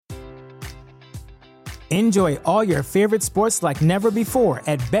Enjoy all your favorite sports like never before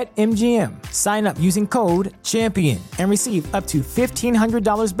at BetMGM. Sign up using code CHAMPION and receive up to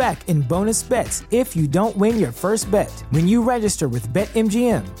 $1,500 back in bonus bets if you don't win your first bet. When you register with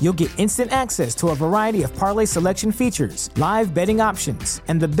BetMGM, you'll get instant access to a variety of parlay selection features, live betting options,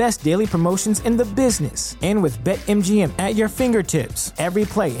 and the best daily promotions in the business. And with BetMGM at your fingertips, every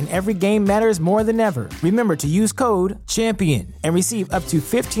play and every game matters more than ever. Remember to use code CHAMPION and receive up to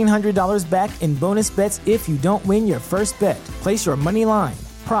 $1,500 back in bonus bets if you don't win your first bet. Place your money line,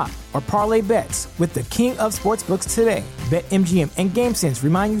 prop, or parlay bets with the king of sportsbooks today. BetMGM and GameSense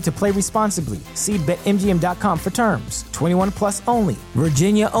remind you to play responsibly. See BetMGM.com for terms. 21 plus only.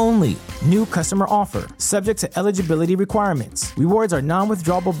 Virginia only. New customer offer. Subject to eligibility requirements. Rewards are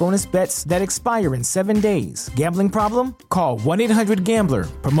non-withdrawable bonus bets that expire in 7 days. Gambling problem? Call 1-800-GAMBLER.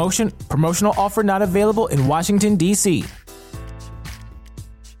 Promotional offer not available in Washington, D.C.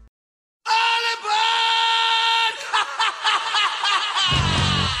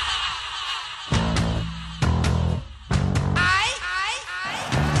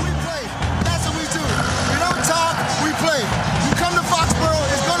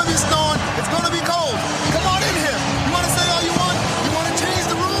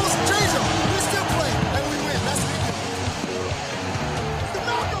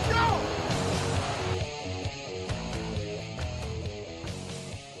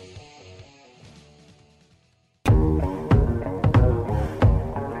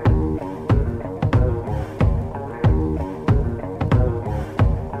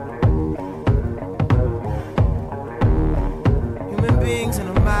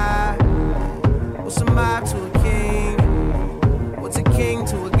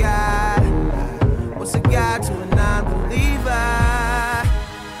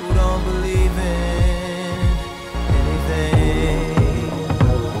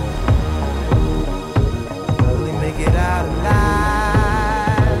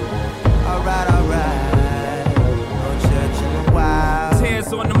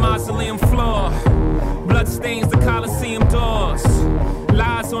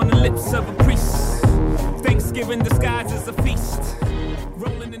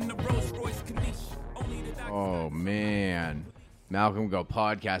 Malcolm Go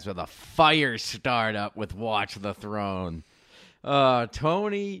podcast with a fire startup with Watch the Throne.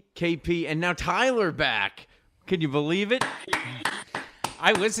 Tony, KP, and now Tyler back. Can you believe it?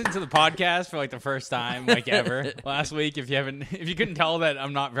 I listened to the podcast for like the first time ever last week. If you couldn't tell that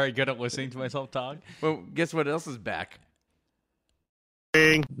I'm not very good at listening to myself talk. Well, guess what else is back?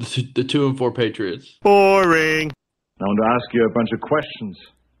 The 2-4 Patriots. Boring. I want to ask you a bunch of questions.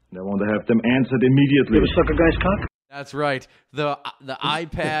 And I want to have them answered immediately. You ever suck a guy's cock? That's right. The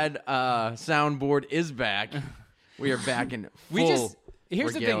iPad soundboard is back. We are back in full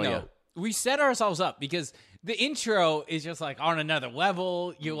Here's regalia. The thing, though. We set ourselves up because the intro is just like on another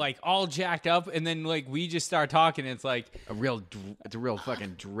level. You're like all jacked up, and then like we just start talking. And it's like it's a real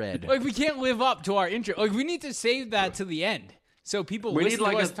fucking dread. Like we can't live up to our intro. Like we need to save that to the end so people listen to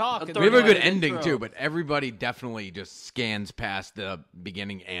us talk. We have a good ending too, but everybody definitely just scans past the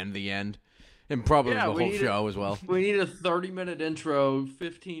beginning and the end. And probably the whole show as well. We need a 30-minute intro,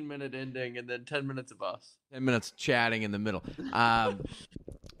 15-minute ending, and then 10 minutes of us. 10 minutes chatting in the middle.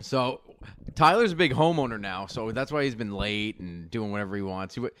 So Tyler's a big homeowner now, so that's why he's been late and doing whatever he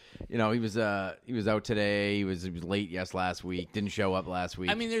wants. He was out today. He was late last week. Didn't show up last week.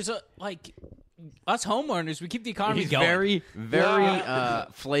 I mean, there's us homeowners. We keep the economy He's going. very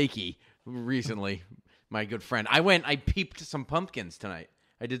flaky recently. My good friend. I peeped some pumpkins tonight.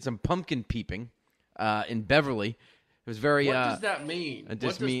 I did some pumpkin peeping in Beverly. It was very. What does that mean? What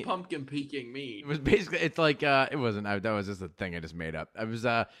does pumpkin peeking mean? It was basically. It's like it wasn't. That was just a thing I just made up. I was.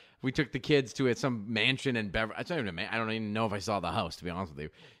 We took the kids to some mansion in Beverly. I don't even know if I saw the house. To be honest with you,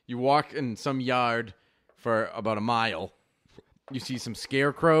 you walk in some yard for about a mile. You see some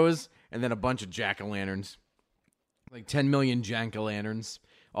scarecrows and then a bunch of jack-o'-lanterns, like 10 million jack-o'-lanterns.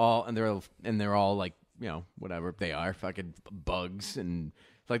 They're all like whatever they are, fucking bugs and.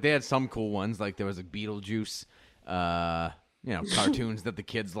 Like, they had some cool ones. Like, there was a Beetlejuice, cartoons that the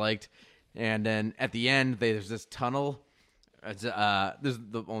kids liked. And then at the end, there's this tunnel. This is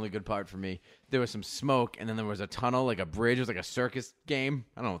the only good part for me. There was some smoke, and then there was a tunnel, like a bridge. It was like a circus game.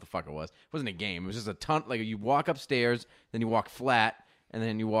 I don't know what the fuck it was. It wasn't a game. It was just a tunnel. Like, you walk upstairs, then you walk flat, and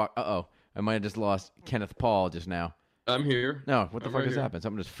then you walk... Uh-oh. I might have just lost Kenneth Paul just now. I'm here. No, what the fuck has happened?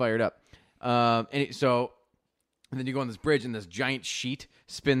 Something just fired up. And then you go on this bridge, and this giant sheet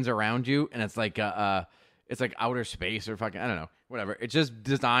spins around you, and it's like it's like outer space or fucking I don't know, whatever. It's just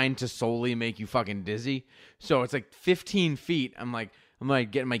designed to solely make you fucking dizzy. So it's like 15 feet. I'm like, I'm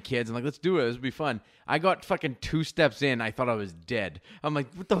like getting my kids. I'm like, let's do it. This will be fun. I got fucking 2 steps in. I thought I was dead. I'm like,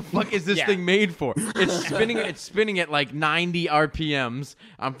 what the fuck is this thing made for? It's spinning. It's spinning at like 90 RPMs.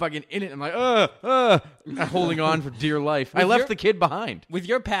 I'm fucking in it. I'm like, holding on for dear life. I left the kid behind. With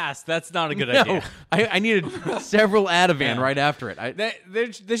your past, that's not a good idea. I needed several Ativan right after it.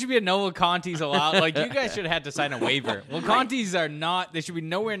 There should be a no Contis allowed. Like, you guys should have had to sign a waiver. Contis are not. They should be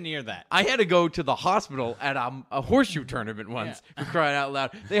nowhere near that. I had to go to the hospital at a horseshoe tournament once. For crying out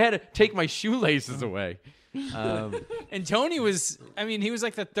loud. They had to take my shoelaces away. And Tony was, he was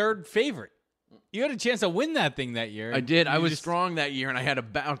like the 3rd favorite. You had a chance to win that thing that year. I did. I was strong that year, and I had to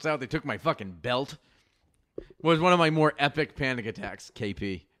bounce out. They took my fucking belt. It was one of my more epic panic attacks,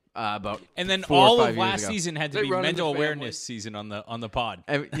 KP. About and then 4 or all 5 of years last ago. season had to They be run in mental the awareness family. season on the pod.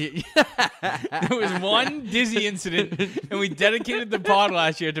 There There was one dizzy incident, and we dedicated the pod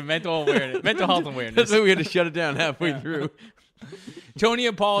last year to mental health awareness. That's why we had to shut it down halfway through. Tony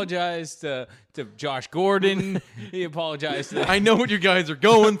apologized to Josh Gordon. He apologized to I know what you guys are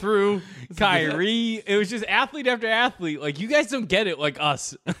going through. Kyrie. It was just athlete after athlete. Like, you guys don't get it like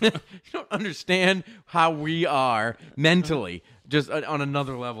us. You don't understand how we are mentally, just on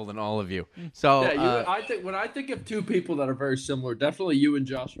another level than all of you. So When I think of 2 people that are very similar, definitely you and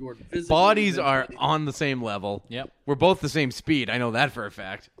Josh Gordon. Physically, bodies are mentally. on the same level. Yep. We're both the same speed. I know that for a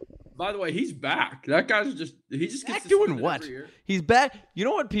fact. By the way, he's back. That guy's just gets Back to doing spin it what? every year. He's back. You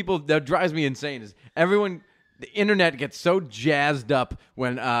know what that drives me insane is everyone, the internet gets so jazzed up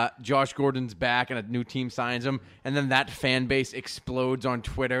when Josh Gordon's back and a new team signs him, and then that fan base explodes on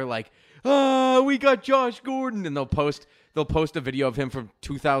Twitter like, we got Josh Gordon, and they'll post a video of him from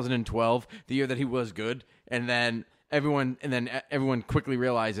 2012, the year that he was good, and then everyone quickly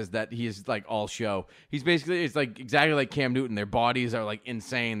realizes that he is like all show. It's like exactly like Cam Newton. Their bodies are like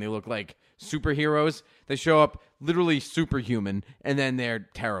insane. They look like superheroes. They show up literally superhuman, and then they're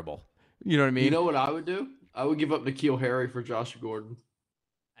terrible. You know what I mean? You know what I would do? I would give up N'Keal Harry for Josh Gordon.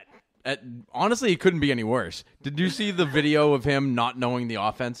 Honestly, it couldn't be any worse. Did you see the video of him not knowing the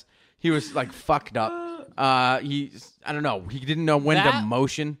offense? He was like fucked up. I don't know. He didn't know when to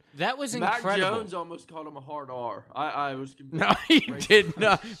motion. That was Mac incredible. Jones almost called him a hard R. I was No, he did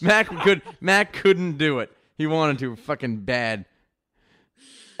not. Mac couldn't do it. He wanted to fucking bad.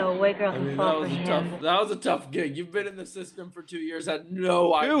 Wake girls and fall for him. that was a tough gig. You've been in the system for 2 years. Had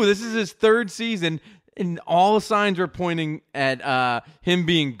no idea. Dude, this is his 3rd season, and all signs are pointing at him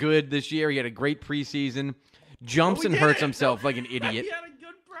being good this year. He had a great preseason. Jumps and hurts himself like an idiot. He had a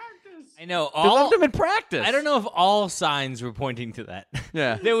good practice. I know. They left him in practice. I don't know if all signs were pointing to that.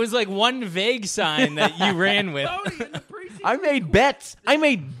 Yeah. There was like one vague sign that you ran with. Tony, in the preseason, I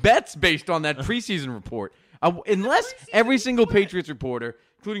made bets based on that preseason report. Unless every single Patriots reporter,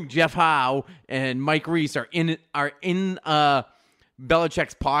 including Jeff Howe and Mike Reese, are in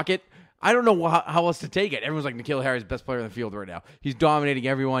Belichick's pocket, I don't know how else to take it. Everyone's like, N'Keal Harry's the best player on the field right now. He's dominating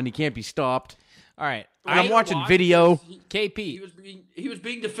everyone. He can't be stopped. All right. I'm watching video. KP. He was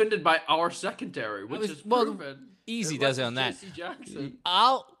being defended by our secondary, which is proven. Easy unless does it on that. J.C. Jackson.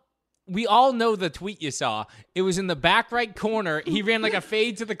 We all know the tweet you saw. It was in the back right corner. He ran like a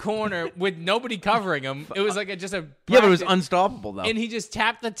fade to the corner with nobody covering him. It was like just a Yeah, but it was practice. unstoppable though. And he just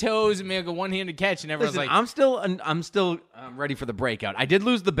tapped the toes and made like a one-handed catch, and everyone's Listen, like, I'm still ready for the breakout. I did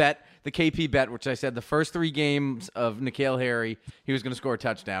lose the bet, the KP bet, which I said the first 3 games of N'Keal Harry, he was going to score a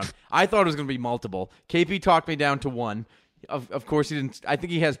touchdown. I thought it was going to be multiple. KP talked me down to 1. Of course, he didn't. I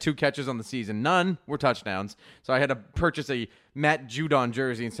think he has 2 catches on the season. None were touchdowns. So I had to purchase a Matt Judon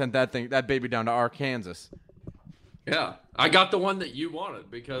jersey and sent that baby down to Arkansas. Yeah, I got the one that you wanted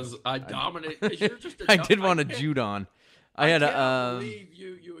because I dominate. You're just I did want a Judon. I had can't a. believe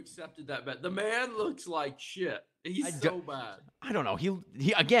you accepted that bet. The man looks like shit. He's so bad. I don't know.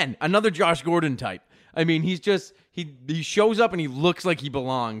 He again another Josh Gordon type. I mean, he's just he shows up and he looks like he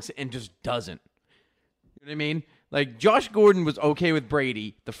belongs and just doesn't. You know what I mean? Like, Josh Gordon was okay with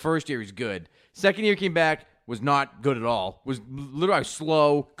Brady. The first year he's good. Second year came back, was not good at all. Was literally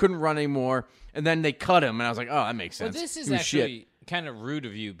slow, couldn't run anymore. And then they cut him, and I was like, oh, that makes sense. well, this is He was actually kind of rude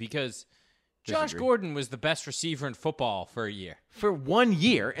of you because Josh Disagree. Gordon was the best receiver in football for a year. for 1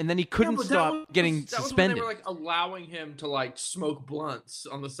 year, and then he couldn't but stop getting that was when suspended. they were like allowing him to like smoke blunts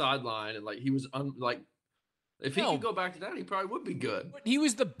on the sideline, and like he was if he No. could go back to that, he probably would be good. He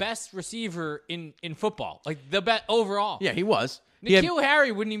was the best receiver in football, like the best overall. Yeah, he was. He had- N'Keal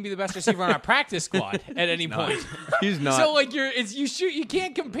Harry wouldn't even be the best receiver on our practice squad at any point. he's not. So like you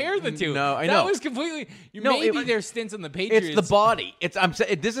can't compare the two. No, I that know. was completely. No, Maybe their stints on the Patriots. It's the body. I'm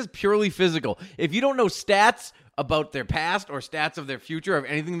saying this is purely physical. If you don't know stats about their past or stats of their future of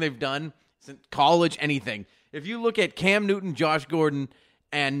anything they've done since college, anything, If you look at Cam Newton, Josh Gordon,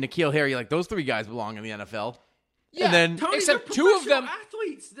 and N'Keal Harry, like those 3 guys belong in the NFL. Yeah, And then Tony, except they're 2 of them.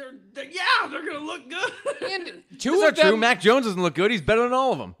 athletes. They're going to look good. And 2 That's of not true. them. Mac Jones doesn't look good. He's better than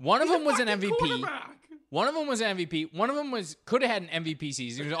all of them. One of He's a them was an fucking MVP. quarterback. One of them was an MVP. One of them could have had an MVP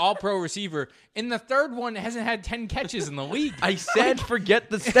season. He was an all-pro receiver. And the third one hasn't had 10 catches in the league. I said forget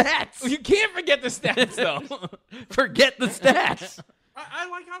the stats. You can't forget the stats, though. Forget the stats. I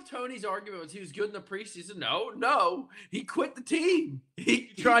like how Tony's argument was he was good in the preseason. No, he quit the team. He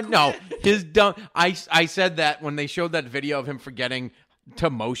Tried no, his dumb. I said that when they showed that video of him forgetting to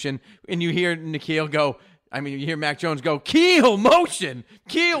motion, and you hear N'Keal go. I mean, you hear Mac Jones go, keel motion.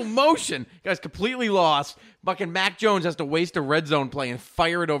 Guy's completely lost. Fucking Mac Jones has to waste a red zone play and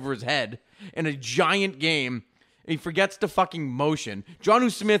fire it over his head in a giant game. He forgets to fucking motion.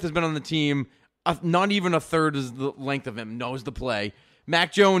 Jonnu Smith has been on the team. Not even a third is the length of him knows the play.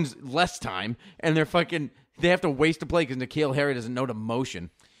 Mac Jones, less time. And they have to waste a play because N'Keal Harry doesn't know to motion.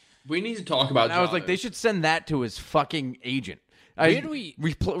 We need to talk about And I was like, they should send that to his fucking agent.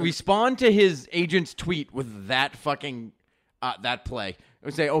 Respond to his agent's tweet with that fucking that play.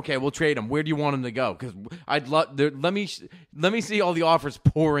 And say, okay, we'll trade him. Where do you want him to go? Because I'd love. Let me see all the offers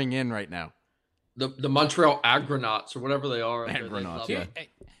pouring in right now. The Montreal Agronauts or whatever they are. Agronauts, They yeah. love it.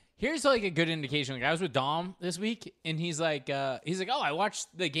 Here's like a good indication. Like I was with Dom this week, and he's like, oh, I watched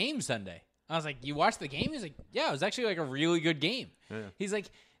the game Sunday. I was like, you watched the game? He's like, yeah, it was actually like a really good game. Yeah. He's like,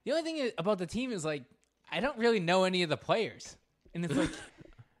 the only thing about the team is like, I don't really know any of the players, and it's like,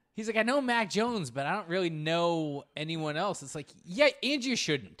 he's like, I know Mac Jones, but I don't really know anyone else. It's like, yeah, and you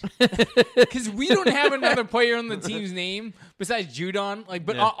shouldn't, because we don't have another player on the team's name besides Judon. Like,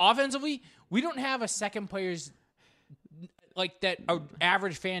 but offensively, we don't have a second player's. Like that an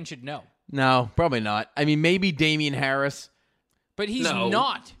average fan should know. No, probably not. I mean, maybe Damian Harris. But he's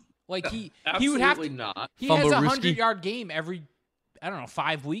not. Like he would have to not. He has a Fumblerooski. 100-yard game every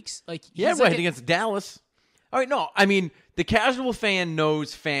 5 weeks. Like he's Yeah, like right, against Dallas. All right, no, I mean, the casual fan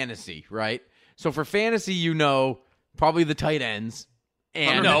knows fantasy, right? So for fantasy, you know probably the tight ends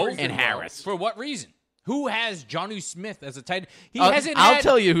and Harris. For what reason? Who has Jonnu Smith as a tight end? He I'll hasn't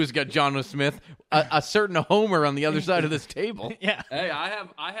tell you who's got Jonnu Smith, a certain homer on the other side of this table. Yeah. Hey, I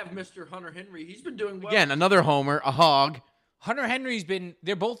have Mr. Hunter Henry. He's been doing well. Again, another homer, a hog. Hunter Henry's been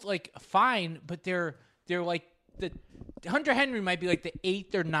they're both like fine, but they're like the Hunter Henry might be like the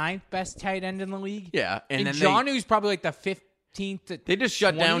 8th or 9th best tight end in the league. Yeah, And then Jonnu's probably like the 15th. they just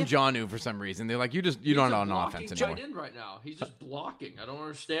shut down 20th? Jonnu for some reason. They're like, you're He's not a on blocking offense anymore. tight end right now. He's just blocking. I don't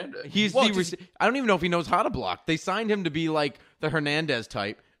understand it. He's Well, I don't even know if he knows how to block. They signed him to be like the Hernandez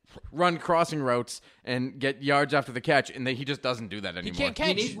type, run crossing routes and get yards after the catch, and he just doesn't do that anymore. can't catch.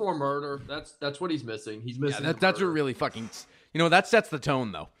 He needs more murder. That's what he's missing. He's missing. the That's what murder. really fucking. That sets the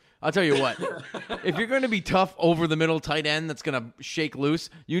tone, though. I'll tell you what. If you're going to be tough over the middle tight end that's going to shake loose,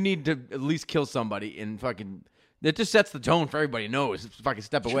 you need to at least kill somebody and fucking. It just sets the tone for everybody knows. Fucking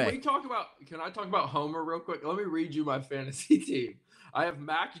step away. Can I talk about Homer real quick? Let me read you my fantasy team. I have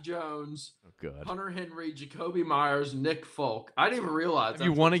Mac Jones, Good. Hunter Henry, Jacoby Myers, Nick Folk. I didn't even realize. Have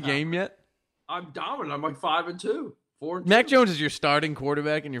you won a game yet? I'm dominant. I'm like 5-2, 4-2. Mac Jones is your starting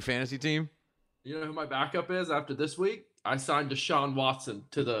quarterback in your fantasy team. You know who my backup is after this week? I signed Deshaun Watson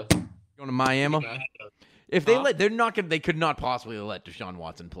to the. Going to Miami. If they could not possibly let Deshaun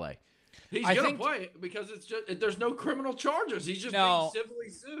Watson play. He's I gonna think- play because it's just there's no criminal charges. He's just No. being civilly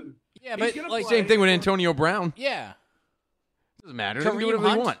sued. Yeah, He's but gonna like play. Same thing with Antonio Brown. yeah. Doesn't matter. They can do whatever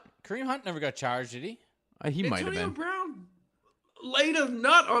they want. Kareem Hunt never got charged, did he? He might have Antonio been, Brown laid a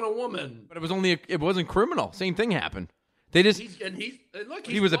nut on a woman. but it wasn't criminal. Same thing happened. They just And look,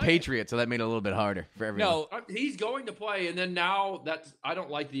 he was a playing. Patriot, so that made it a little bit harder for everyone. No, He's going to play, and then now I don't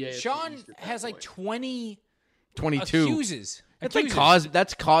like the AFC. Sean East at that has like point. 20 22. accuses. It's like Accuses.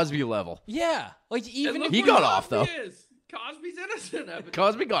 That's Cosby level. Yeah, like And even look if He where got off, though. Cosby is. Cosby's innocent. Evan.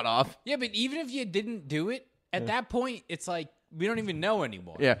 Cosby got off. yeah, but even if you didn't do it at that point, it's like we don't even know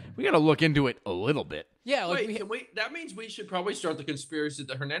anymore. Yeah, we got to look into it a little bit. Yeah, like Wait, that means we should probably start the conspiracy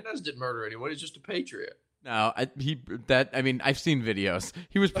that Hernandez didn't murder anyone. He's just a patriot. No, I've seen videos.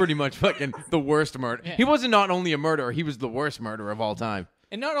 He was pretty much fucking the worst murderer. Yeah. He wasn't not only a murderer, he was the worst murderer of all time.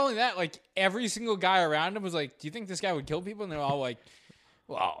 and not only that, like every single guy around him was like, "Do you think this guy would kill people?" And they're all like,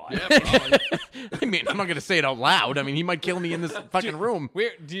 "Well, Yeah, probably. I mean, I'm not going to say it out loud. I mean, he might kill me in this fucking room. where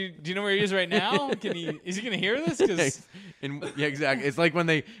do you know where he is right now? Is he gonna hear this? Because Yeah, exactly. It's like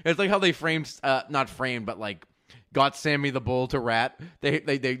how they framed, not framed, but like got Sammy the Bull to rat.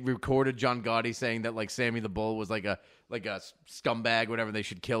 They recorded John Gotti saying that like Sammy the Bull was like a scumbag, whatever. They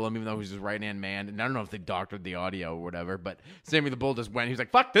should kill him, even though he's his right hand man. And I don't know if they doctored the audio or whatever, but Sammy the Bull just went. He's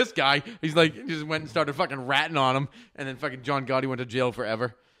like, "Fuck this guy." He's like, he just went and started fucking ratting on him, and then fucking John Gotti went to jail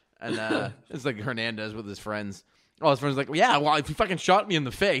forever. And it's like Hernandez with his friends. All his friends are like, well, yeah, well, if he fucking shot me in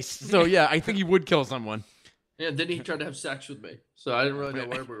the face, so yeah, I think he would kill someone. Yeah, then he tried to have sex with me, so I didn't really know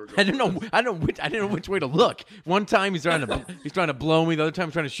where we were going. I didn't know which way to look. One time he's trying to blow me. The other time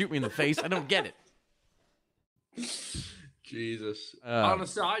he's trying to shoot me in the face. I don't get it. Jesus. On a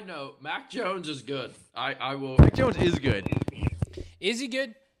side note, Mac Jones is good. I will. Mac Jones is good. Is he good?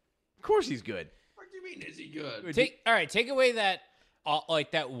 Of course he's good. What do you mean? Is he good? Take away that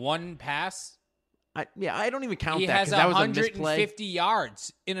that one pass. I don't even count He that has because that was a misplay. 150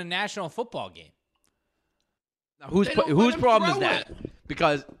 yards in a national football game. Now, whose problem is that?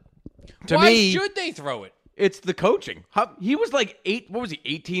 Because to Why me, should they throw it? it's the coaching. He was like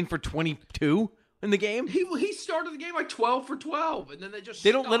 18 for 22 in the game. He started the game like 12 for 12, and then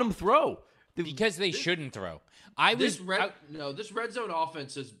They don't let him throw. Because they shouldn't throw. This red zone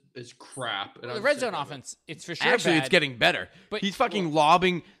offense is crap. And the red zone offense, it's for sure Actually, bad. it's getting better. But- He's fucking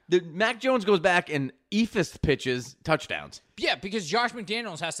lobbing. Mac Jones goes back and Ephus pitches touchdowns. Yeah, because Josh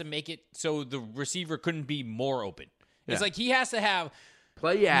McDaniels has to make it so the receiver couldn't be more open. It's Yeah. like he has to have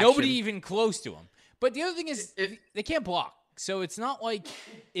Play action. nobody even close to him. But the other thing is they can't block. So it's not like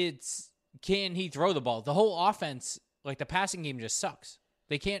can he throw the ball? The whole offense, like the passing game just sucks.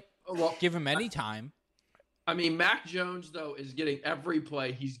 They can't give him any time. I mean, Mac Jones, though, is getting every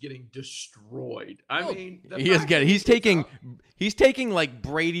play. He's getting destroyed. He's taking like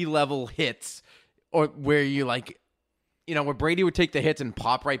Brady level hits, or where you like, where Brady would take the hits and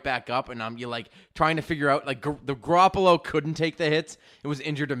pop right back up, and you're like trying to figure out like the Garoppolo couldn't take the hits; it was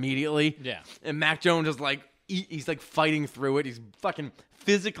injured immediately. Yeah, and Mac Jones is like he's like fighting through it. He's fucking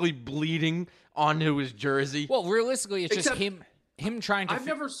physically bleeding onto his jersey. Well, realistically, it's just him trying to.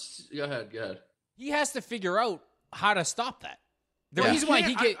 Go ahead. He has to figure out how to stop that. The Yeah. reason why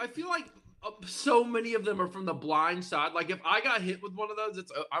I feel like so many of them are from the blind side. Like if I got hit with one of those,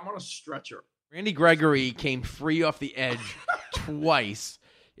 I'm on a stretcher. Randy Gregory came free off the edge twice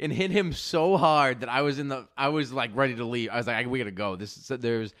and hit him so hard that I was like ready to leave. I was like, we gotta go.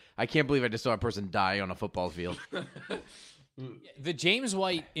 I can't believe I just saw a person die on a football field. the James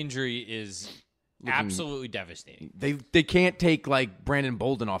White injury is absolutely devastating. They can't take like Brandon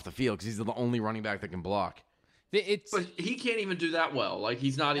Bolden off the field because he's the only running back that can block. But he can't even do that well. Like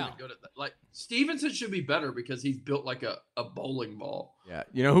he's not even good at that. Like Stevenson should be better because he's built like a bowling ball. Yeah,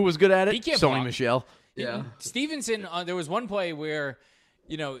 you know who was good at it? He can't Sony block. Michel. Yeah, Stevenson. There was one play where,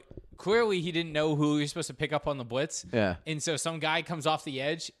 clearly he didn't know who he was supposed to pick up on the blitz. Yeah, and so some guy comes off the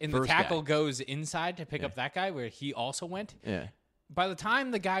edge, and the tackle goes inside to pick up that guy where he also went. Yeah. By the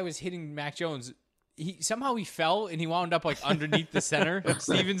time the guy was hitting Mac Jones, he fell and he wound up like underneath the center.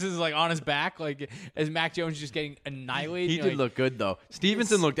 Stevenson's like on his back, like as Mac Jones just getting annihilated. He did look good though.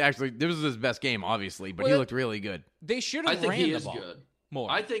 Stevenson looked this was his best game, obviously, but he looked really good. They should I have think ran he the is ball good.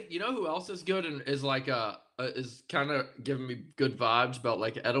 more. I think who else is good and is like is kind of giving me good vibes about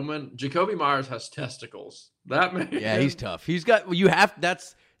like Edelman. Jacoby Myers has testicles. That man. Yeah, he's tough. He's got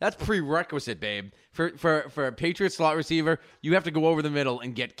that's prerequisite, babe. For a Patriot slot receiver, you have to go over the middle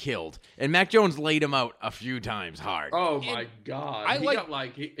and get killed. And Mac Jones laid him out a few times hard. Oh my god!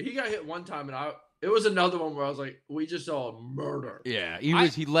 He got hit one time, and it was another one where I was like, we just saw a murder. Yeah,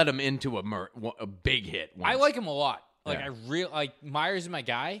 he let him into a big hit. Once. I like him a lot. Like Yeah. Myers is my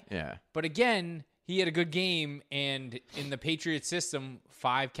guy. Yeah, But again, he had a good game, and in the Patriot system,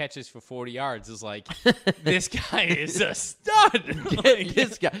 5 catches for 40 yards is like, this guy is a stud.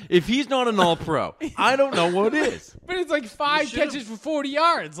 this guy. If he's not an All-Pro, I don't know what is. But it's like 5 catches for 40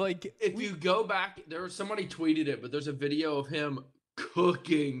 yards. Like If you go back, somebody tweeted it, but there's a video of him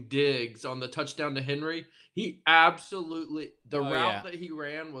cooking Diggs on the touchdown to Henry. He absolutely route that he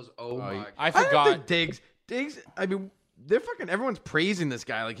ran was my god. I forgot. I don't think Diggs. I mean, everyone's praising this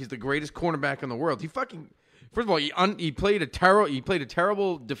guy like he's the greatest cornerback in the world. First of all, he played a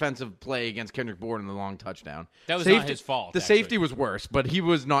terrible defensive play against Kendrick Bourne in the long touchdown. That was not his fault. The safety was worse, but he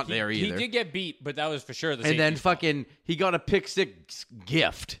was not there either. He did get beat, but that was for sure the safety. And then he got a pick six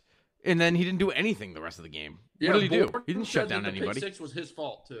gift, and then he didn't do anything the rest of the game. Yeah, what did he do? Bourne He didn't shut down anybody. The pick 6 was his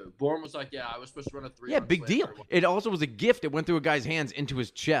fault too. Bourne was like, "Yeah, I was supposed to run a 3." Yeah, big deal. It also was a gift. It went through a guy's hands into his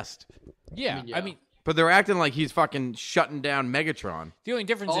chest. Yeah, I mean, but they're acting like he's fucking shutting down Megatron. The only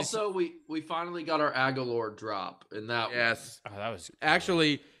difference also, we finally got our Aguilar drop, and that that was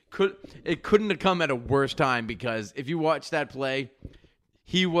actually couldn't have come at a worse time because if you watch that play,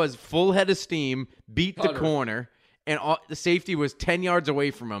 he was full head of steam, beat the corner, and the safety was 10 yards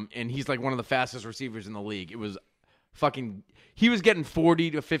away from him, and he's like one of the fastest receivers in the league. It was fucking. He was getting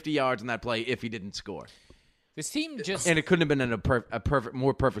 40 to 50 yards in that play if he didn't score. This team just and it couldn't have been in a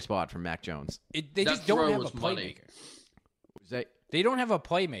more perfect spot for Mac Jones. They just don't have a playmaker. They don't have a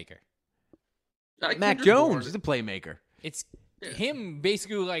playmaker. Mac Jones is a playmaker. It's him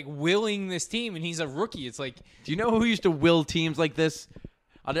basically like willing this team, and he's a rookie. It's like, do you know who used to will teams like this?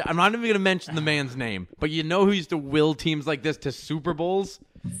 I'm not even going to mention the man's name, but you know who used to will teams like this to Super Bowls?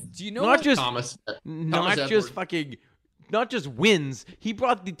 Do you know not what? just Thomas not just wins. He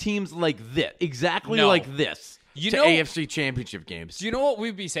brought the teams like this, exactly No. like this, You to know- AFC Championship games. Do you know what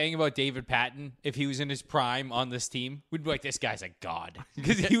we'd be saying about David Patton if he was in his prime on this team? We'd be like, this guy's a god.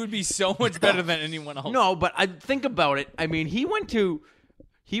 Because he would be so much better than anyone else. No, but I think about it. I mean, he went to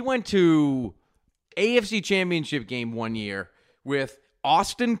AFC Championship game one year with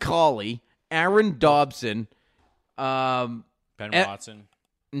Austin Collie, Aaron Dobson, Ben Watson.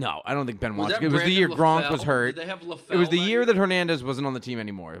 No, I don't think Ben Was Watson. that It was the Brandon year Gronk LaFell? was hurt. Did they have LaFell It was the that year that Hernandez wasn't on the team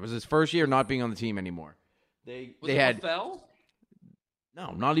anymore. It was his first year not being on the team anymore. They had LaFell?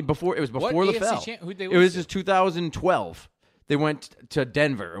 no, not even before. It was What before AFC LaFell. champ- who'd they It lose was to? just 2012. They went to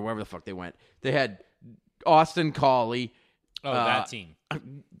Denver or wherever the fuck they went. They had Austin Collie, Oh, that team. I thought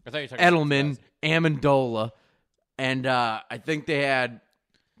you were talking about Edelman, Amendola, and I think they had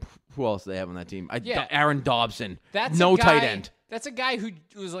who else do they have on that team? Yeah. Aaron Dobson. That's no a guy, tight end. That's a guy who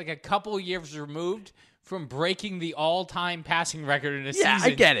was like a couple years removed from breaking the all-time passing record in a season. Yeah, I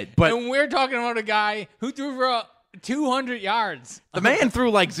get it, but and we're talking about a guy who threw for 200 yards. the man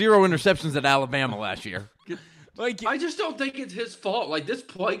threw like 0 interceptions at Alabama last year. Like, I just don't think it's his fault. Like this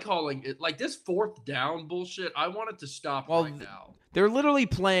play calling, like this fourth down bullshit. I want it to stop right now. They're literally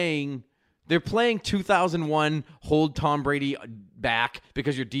playing. They're playing 2001 hold Tom Brady back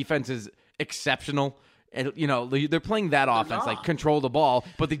because your defense is exceptional, and they're playing that offense like control the ball,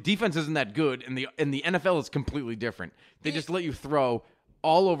 but the defense isn't that good, and the NFL is completely different. They just let you throw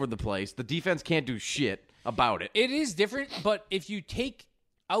all over the place. The defense can't do shit about it. it is different, but if you take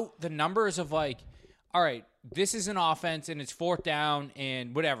out the numbers of like, all right, this is an offense and it's fourth down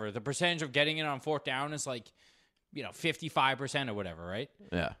and whatever, the percentage of getting it on fourth down is like, 55% or whatever, right?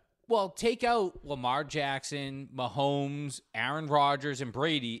 Yeah. Well, take out Lamar Jackson, Mahomes, Aaron Rodgers, and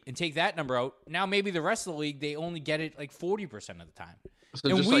Brady, and take that number out. Now maybe the rest of the league, they only get it like 40% of the time. So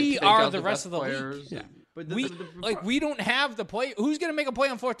and just, we take are out the rest best of the players league. and- But We don't have the play. Who's going to make a play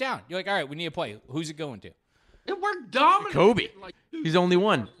on fourth down? You're like, all right, we need a play. Who's it going to? And we're dominant. Kobe. Like, He's the only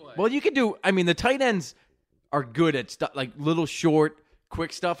one. play. Well, you could do. I mean, the tight ends are good at stuff like little short,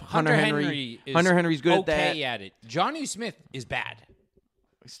 quick stuff. Hunter Henry. is Hunter Henry's good okay at that. at it. Johnny Smith is bad.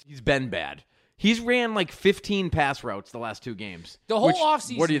 He's been bad. He's ran like 15 pass routes the last 2 games. The whole which,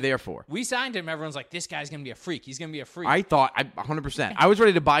 offseason. What are you there for? We signed him. Everyone's like, this guy's going to be a freak. He's going to be a freak. I thought 100%. I was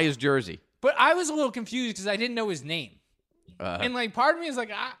ready to buy his jersey. But I was a little confused because I didn't know his name. And like part of me is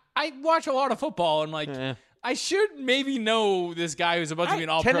like, I watch a lot of football and like I should maybe know this guy who's about to be an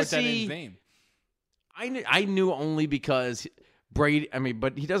all-pro tight end his name. I knew only because Brady. I mean,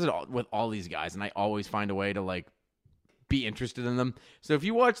 but he does it with all these guys, and I always find a way to like be interested in them. So if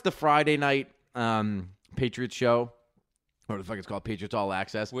you watch the Friday night Patriots show, or the fuck it's called, Patriots All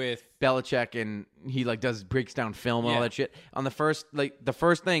Access, With Belichick, and he like breaks down film and all Yeah. that shit. On the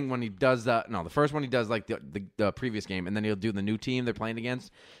first thing when he does the first one he does like the previous game, and then he'll do the new team they're playing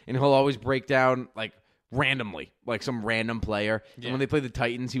against, and he'll always break down like randomly, like some random player. And when they played the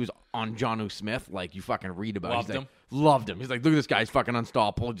Titans, he was on Jonnu Smith, like you fucking read about. Loved He's like, him. Loved him. He's like, look at this guy, he's fucking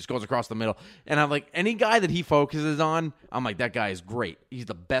unstoppable. He just goes across the middle. And I'm like, any guy that he focuses on, I'm like, that guy is great. He's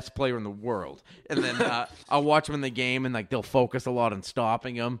the best player in the world. And then I'll watch him in the game, and like they'll focus a lot on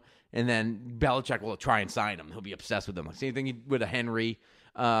stopping him. And then Belichick will try and sign him. He'll be obsessed with him. Like same thing with a Henry.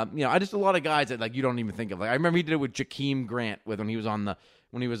 I just a lot of guys that like you don't even think of. Like I remember he did it with Jakeem Grant when he was on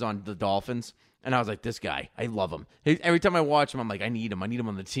the Dolphins. And I was like, this guy, I love him. Every time I watch him, I'm like, I need him. I need him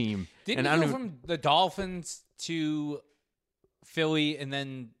on the team. Didn't and he go from the Dolphins to Philly and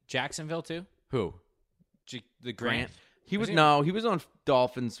then Jacksonville too? Who? The Grant. He was on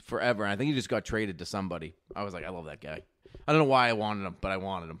Dolphins forever. And I think he just got traded to somebody. I was like, I love that guy. I don't know why I wanted him, but I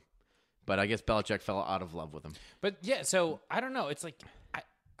wanted him. But I guess Belichick fell out of love with him. But yeah, so I don't know. It's like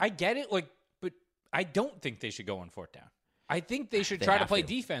I get it, like, but I don't think they should go on fourth down. I think they should try to have play to.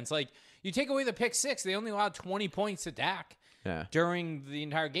 defense. Like you take away the pick six, they only allowed 20 points to Dak during the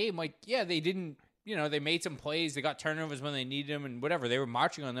entire game. Like, yeah, they didn't. They made some plays. They got turnovers when they needed them and whatever. They were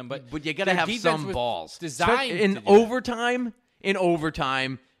marching on them, but you got to their have defense some was balls. designed in to do overtime. In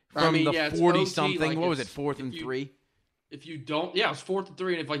overtime, from I mean, the yeah, it's 40 OT, something. like What was it? it's- 4th and if you- 3. if you don't, yeah, it's 4th and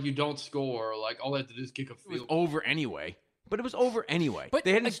 3, and if like you don't score, like all they have to do is kick a It was field. over anyway. But it was over anyway. But,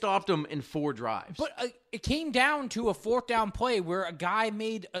 they hadn't stopped him in 4 drives. But it came down to a 4th down play where a guy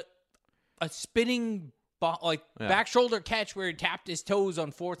made a spinning back shoulder catch where he tapped his toes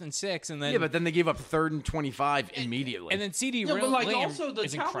on 4th and 6, and then but then they gave up 3rd and 25 immediately. and then CD Yeah, but like Lamb also the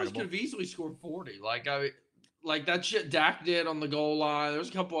is Cowboys incredible. could have easily scored 40. Like that shit Dak did on the goal line. There's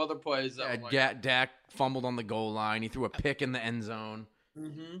a couple other plays that were like, Dak fumbled on the goal line. He threw a pick in the end zone.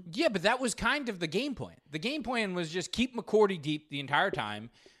 Yeah, but that was kind of the game plan. The game plan was just keep McCourty deep the entire time,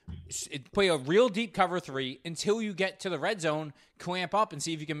 play a real deep cover 3 until you get to the red zone, clamp up and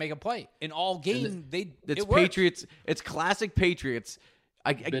see if you can make a play. In all game, It's it worked. Patriots. It's classic Patriots.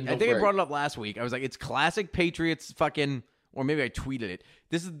 I think I brought it up last week. I was like, it's classic Patriots fucking, or maybe I tweeted it.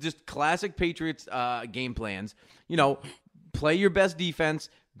 This is just classic Patriots game plans. You know, play your best defense,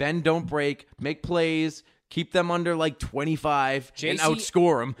 bend, don't break, make plays, keep them under like 25 and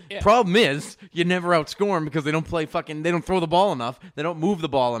outscore them. Yeah. Problem is, you never outscore them because they don't they don't throw the ball enough. They don't move the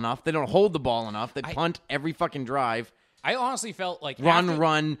ball enough. They don't hold the ball enough. They punt every fucking drive. I honestly felt like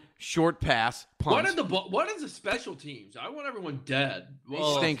Run, short pass, punt. what is the special teams? I want everyone dead. They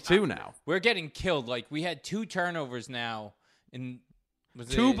stink too now. we're getting killed. Like we had 2 turnovers now, and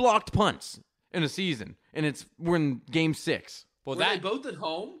Two blocked punts in a season, and we're in game 6. Well, Were they both at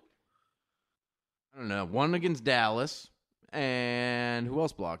home? I don't know. One against Dallas, and who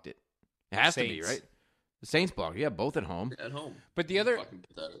else blocked it? It has to be, Saints. right? The Saints blocked. Yeah, both at home. At home. But the other Fucking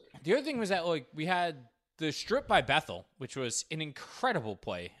pathetic. thing was that like we had the strip by Bethel, which was an incredible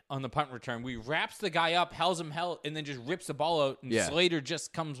play on the punt return. We wraps the guy up, hells him hell, and then just rips the ball out. And Yeah. Slater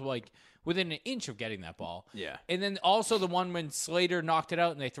just comes like within an inch of getting that ball. Yeah. And then also the one when Slater knocked it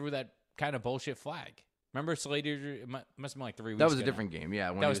out and they threw that kind of bullshit flag. Remember Slater? It must have been like 3 weeks. That was a ago different game. Yeah,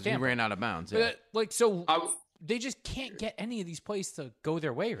 when That was he Tampa. ran out of bounds. now. Yeah. But so they just can't get any of these plays to go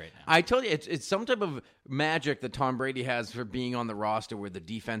their way right now. I told you, it's some type of magic that Tom Brady has for being on the roster where the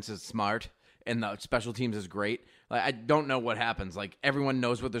defense is smart and the special teams is great. Like, I don't know what happens. Like, everyone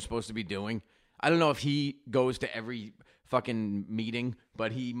knows what they're supposed to be doing. I don't know if he goes to every fucking meeting,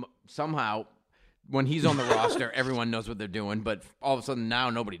 but he somehow, when he's on the roster, everyone knows what they're doing. But all of a sudden now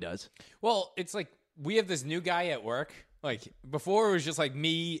nobody does. Well, it's like we have this new guy at work. Like before, it was just like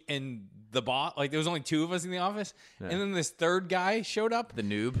me and the boss. Like there was only 2 of us in the office, and then this third guy showed up, The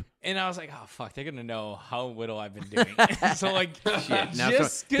noob. and I was like, "Oh fuck, they're gonna know how little I've been doing." So like, Shit. Now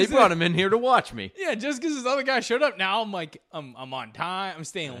just they 'cause brought him in here to watch me. yeah, just because this other guy showed up, now I'm like, I'm on time. I'm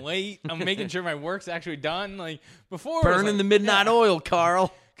staying late. I'm making sure my work's actually done. Like before, Burning the midnight oil,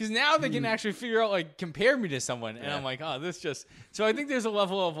 Carl. because now they can actually figure out like compare me to someone, and I'm like, oh, this just. So I think there's a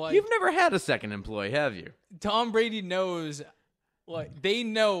level of like You've never had a second employee, have you? Tom Brady knows, like they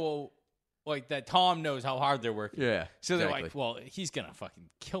know, like that Tom knows how hard they're working. Yeah. So they're exactly. like, well, he's gonna fucking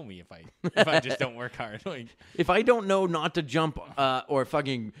kill me if I just don't work hard. Like, If I don't know not to jump or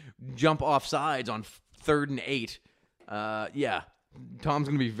fucking jump off sides on 3rd and 8, yeah, Tom's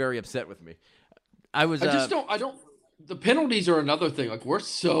gonna be very upset with me. I don't. The penalties are another thing. Like we're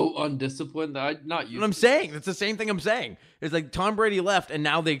so undisciplined that I'm not used. What I'm saying, that's the same thing I'm saying. It's like Tom Brady left, and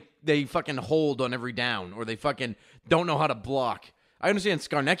now they fucking hold on every down, or they fucking don't know how to block. I understand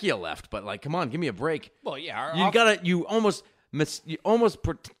Scarnecchia left, but like, come on, give me a break. well, yeah, You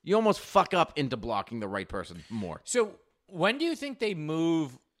almost fuck up into blocking the right person more. So when do you think they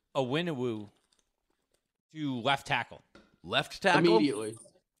move a Winnewoo to left tackle? Left tackle, immediately.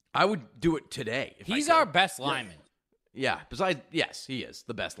 I would do it today. If He's I could. our best lineman. Yeah. Besides, yes, he is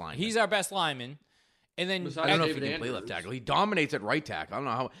the best lineman. He's our best lineman. And then Besides I don't know if David he can play Andrews. left tackle. He dominates at right tackle. I don't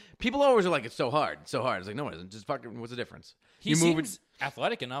know how. People always are like, it's so hard. It's so hard. It's like, no, it isn't. Just fucking, what's the difference? he seems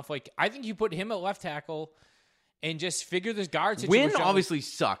athletic enough. Like I think you put him at left tackle and just figure this guard situation. Wynn out. obviously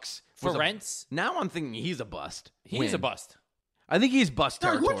sucks. Was a- Ferentz, Now I'm thinking he's a bust. he's Wynn. a bust. I think he's bust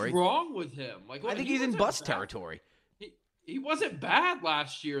Like, territory. what's wrong with him? Like I think he he's in wasn't bust bad. territory. He wasn't bad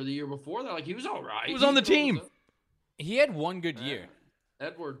last year. The year before that, like he was all right. He was on the team. He had one good year.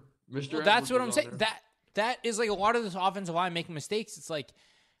 Edward, Mr. Well, that's Edwards what I'm was saying. on there. That is like a lot of this offensive line making mistakes. It's like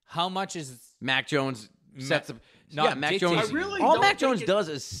how much is Mac Jones sets up. not Yeah, Mac dictating. Jones. I really all don't Mac think Jones it- does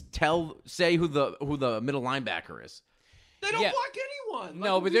is say who the middle linebacker is. They don't Yeah. block anyone.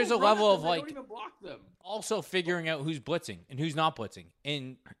 No, when but there's people a level run at of, them, they like- don't even block them. also figuring out who's blitzing and who's not blitzing.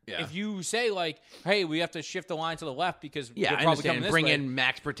 And Yeah. if you say like, "Hey, we have to shift the line to the left because Yeah, they're I probably coming understand. this Bring way," in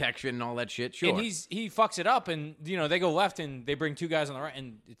max protection and all that shit. Sure. and he fucks it up, and they go left and they bring 2 guys on the right,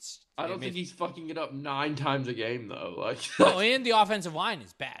 and it's. I don't think he's fucking it up 9 times a game though. Like Oh, and the offensive line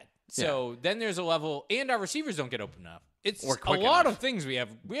is bad. So then there's a level, and our receivers don't get open enough. It's Or a quick lot enough. of things we have.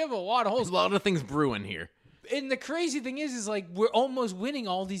 We have a lot of holes. There's a lot of things brewing here. And the crazy thing is like we're almost winning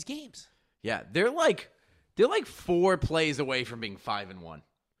all these games. Yeah, they're like 4 plays away from being 5-1.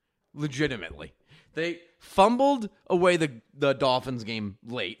 Legitimately. They fumbled away the Dolphins game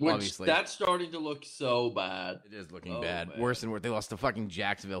late, Which obviously. That's starting to look so bad. It is looking bad. Man. Worse than worse. They lost to fucking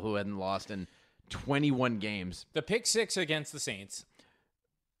Jacksonville, who hadn't lost in 21 games. The pick 6 against the Saints.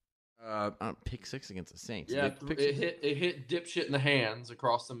 Pick 6 against the Saints. Yeah, it hit dipshit in the hands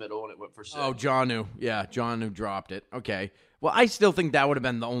across the middle, and it went for 6. Oh, Jonnu. Yeah, Jonnu dropped it. Okay. Well, I still think that would have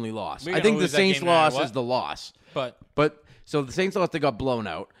been the only loss. We're I gonna think the lose that Saints game no matter loss is what. the loss. But So the Saints lost, they got blown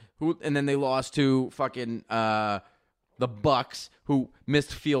out. And then they lost to fucking the Bucks, who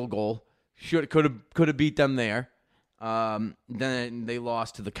missed field goal. Could have beat them there. Then they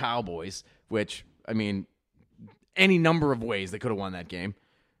lost to the Cowboys, which, I mean, any number of ways they could have won that game.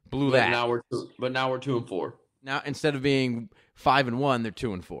 Blew that. Now we're 2-4. Now instead of being 5-1, they're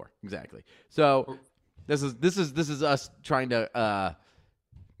 2-4. Exactly. So this is us trying to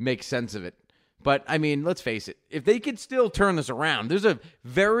make sense of it. But I mean, let's face it. If they could still turn this around, there's a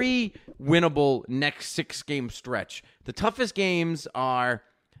very winnable next 6-game stretch. The toughest games are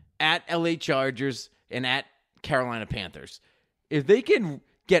at LA Chargers and at Carolina Panthers. If they can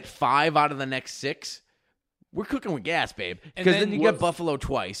get 5 out of the next 6, we're cooking with gas, babe. Because then you get Buffalo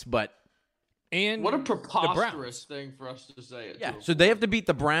twice, but what a the preposterous thing for us to say. yeah. So they have to beat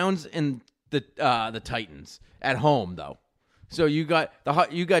the Browns and the Titans at home, though. So you got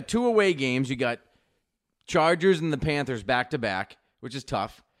 2 away games. You got Chargers and the Panthers back to back, which is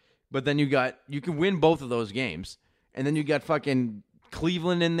tough. But then you can win both of those games, and then you got fucking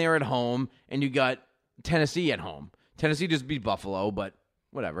Cleveland in there at home, and you got Tennessee at home. Tennessee just beat Buffalo, but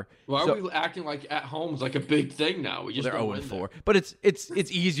whatever. Why are we acting like at home is like a big thing now? We just they're don't 0-4, win but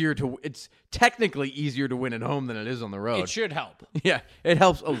it's technically easier to win at home than it is on the road. it should help. Yeah, it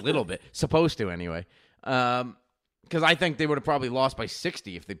helps a little bit. Supposed to, anyway. Because I think they would have probably lost by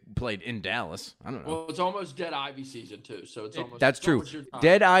 60 if they played in Dallas. I don't know. Well, it's almost dead Ivy season too, so it's almost. That's it's true. almost your time.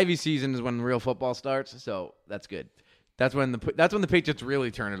 Dead Ivy season is when real football starts, so that's good. That's when the Patriots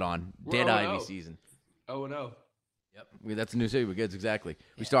really turn it on. We're Dead 0-0. Ivy season. 0-0. Yep, that's the new city. We're good. Exactly.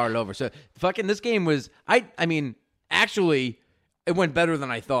 We started over. So fucking this game was. I mean, actually, it went better than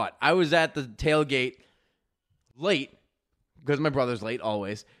I thought. I was at the tailgate late. Because my brother's late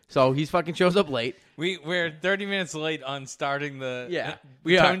always, so he fucking shows up late. We're 30 minutes late on starting the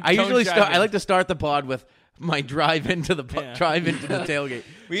we are. I usually driving. I like to start the pod with my drive into the tailgate.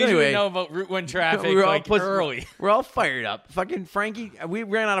 We So usually anyway, know about Route 1 traffic we were all early. We're all fired up. Fucking Frankie, we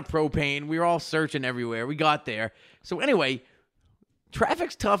ran out of propane. We were all searching everywhere. We got there. So anyway,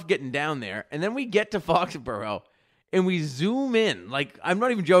 traffic's tough getting down there, and then we get to Foxborough. And we zoom in. Like, I'm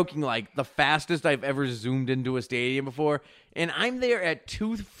not even joking, like, the fastest I've ever zoomed into a stadium before. And I'm there at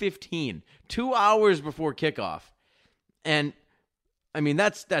 2:15, 2 hours before kickoff. And, I mean,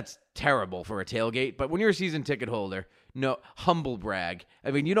 that's terrible for a tailgate. But when you're a season ticket holder, no, humble brag.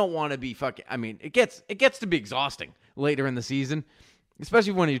 I mean, you don't want to be fucking, I mean, it gets to be exhausting later in the season.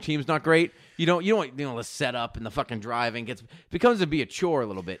 Especially when your team's not great. You don't the setup and the fucking driving becomes to be a chore a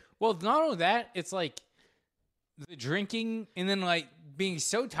little bit. Well, not only that, it's like the drinking and then like being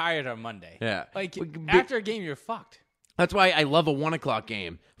so tired on Monday. Yeah. Like after a game, you're fucked. That's why I love a 1 o'clock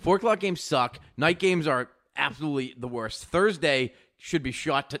game. 4 o'clock games suck. Night games are absolutely the worst. Thursday should be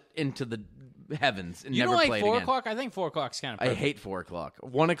shot into the heavens and You never don't like played 4 again. o'clock? I think 4 o'clock's kind of I perfect. hate 4 o'clock.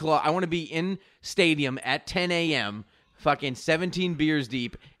 1 o'clock. I want to be in stadium at 10 a.m., fucking 17 beers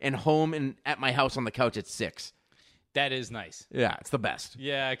deep, and home and at my house on the couch at 6. That is nice. Yeah, it's the best.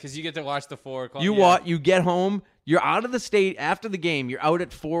 Yeah, because you get to watch the 4 o'clock. You get home, you're out of the state after the game, you're out at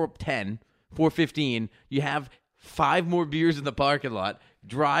 4:10, 4:15, you have 5 more beers in the parking lot,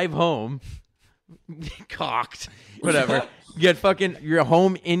 drive home, cocked, whatever. You're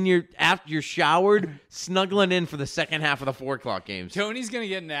home after you're showered, snuggling in for the second half of the 4 o'clock games. Tony's gonna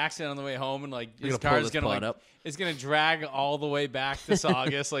get in an accident on the way home, and like his gonna pull car's this gonna pod like up. it's gonna drag all the way back to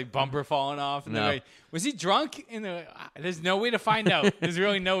Saugus, like bumper falling off. And No. they're like, was he drunk? And there's no way to find out. There's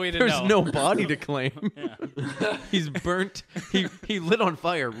really no way to There's know. no body to claim. He's burnt. He lit on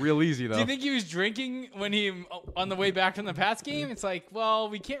fire real easy though. Do you think he was drinking when he on the way back from the Pats game? It's like, well,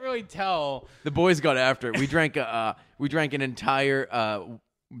 we can't really tell. The boys got after it. We drank an entire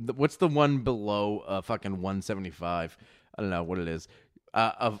what's the one below fucking 175? I don't know what it is.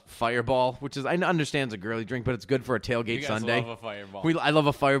 of Fireball, which is I understand it's a girly drink, but it's good for a tailgate You guys Sunday. love a Fireball. I love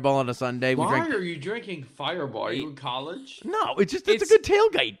a Fireball on a Sunday. Why are you drinking Fireball? Are you in college? No, it's a good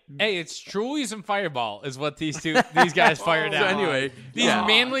tailgate. Hey, it's truly some Fireball is what these guys fired out. So anyway, these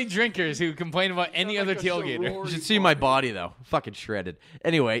manly drinkers who complain about any other tailgater. You should see my body though, fucking shredded.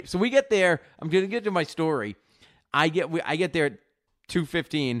 Anyway, so we get there. I'm gonna get to my story. I get there at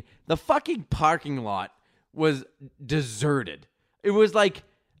 2:15. The fucking parking lot was deserted. It was like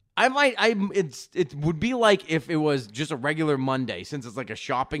it would be like if it was just a regular Monday, since it's like a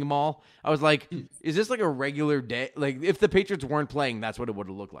shopping mall. I was like, is this like a regular day? Like if the Patriots weren't playing, that's what it would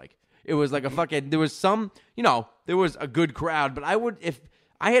have looked like. It was like a fucking, there was there was a good crowd, but if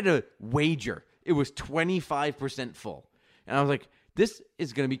I had to wager, it was 25% full. And I was like, this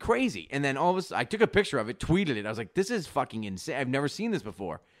is going to be crazy. And then all of a sudden, I took a picture of it, tweeted it. I was like, this is fucking insane. I've never seen this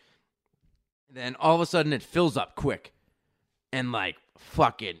before. And then all of a sudden it fills up quick. And like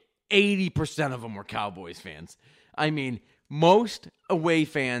fucking 80% of them were Cowboys fans. I mean, most away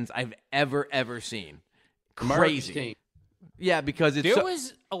fans I've ever seen. Crazy. Yeah, because it's there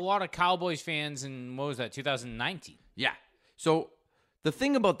was a lot of Cowboys fans in, what was that, 2019? Yeah. So the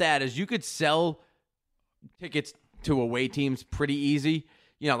thing about that is you could sell tickets to away teams pretty easy.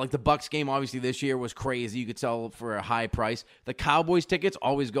 You know, like the Bucs game obviously this year was crazy. You could sell for a high price. The Cowboys tickets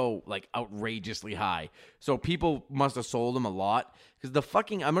always go like outrageously high. So people must have sold them a lot because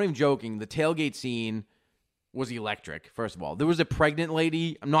I'm not even joking, the tailgate scene was electric. First of all, there was a pregnant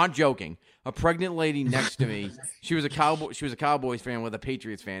lady, I'm not joking, a pregnant lady next to me. She was a Cowboys fan with a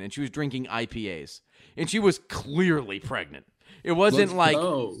Patriots fan, and she was drinking IPAs. And she was clearly pregnant. It wasn't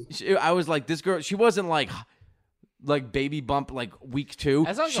I was like, this girl, she wasn't like baby bump like week 2.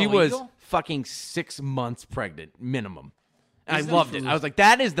 She was fucking 6 months pregnant minimum. And I loved it. I was like,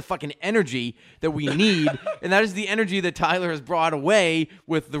 that is the fucking energy that we need, and that is the energy that Tyler has brought away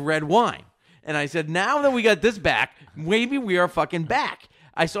with the red wine. And I said, now that we got this back, maybe we are fucking back.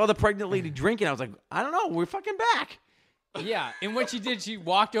 I saw the pregnant lady drinking. I was like, I don't know, we're fucking back. Yeah, and what she did, she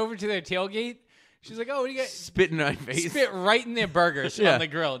walked over to their tailgate. She's like, oh, what do you got? Spit in my face. Spit right in their burgers on the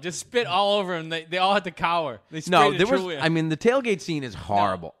grill. Just spit all over them. They all had to cower. They no, there was. I mean, the tailgate scene is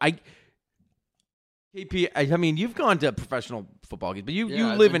horrible. No. KP, I mean, you've gone to professional football games, but you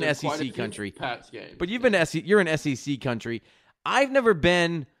live in SEC country. Pats games. But you're in SEC country. I've never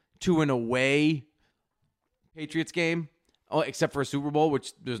been to an away Patriots game, except for a Super Bowl,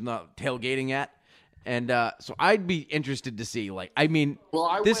 which there's not tailgating at. And so I'd be interested to see. Like, I mean,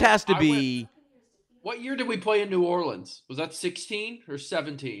 this has to be. What year did we play in New Orleans? Was that 16 or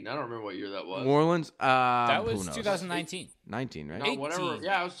 17? I don't remember what year that was. New Orleans? That was 2019. 19, right? No, whatever.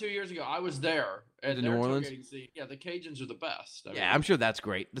 Yeah, it was 2 years ago. I was there. At New Orleans? Yeah, the Cajuns are the best. I'm sure that's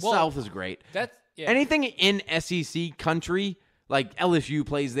great. The South is great. Yeah. Anything in SEC country, like LSU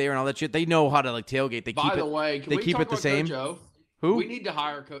plays there and all that shit, they know how to like tailgate. They keep it the same. Coach O? Who? We need to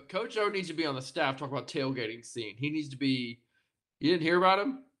hire Coach O. Needs to be on the staff. Talk about tailgating scene. He needs to be. You didn't hear about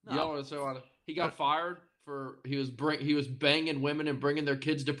him? No. He got fired for he was banging women and bringing their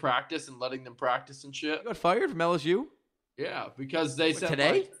kids to practice and letting them practice and shit. You got fired from LSU? Yeah, because they said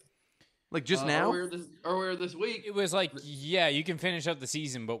today, like just now, earlier this week. It was like, yeah, you can finish up the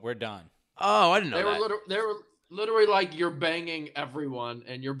season, but we're done. Oh, I didn't know They were literally like, you're banging everyone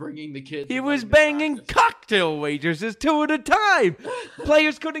and you're bringing the kids. He was banging cocktail waitresses 2 at a time.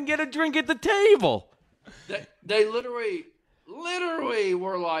 Players couldn't get a drink at the table. They literally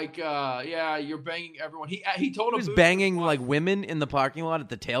were like, yeah, you're banging everyone. He told him he was banging like women in the parking lot at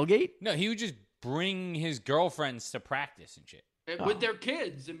the tailgate. No, he would just bring his girlfriends to practice and shit with their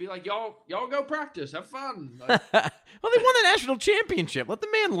kids and be like, y'all go practice, have fun. Well, they won the national championship. Let the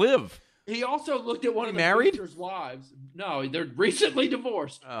man live. He also looked at one of the married? Booster's wives. No, they're recently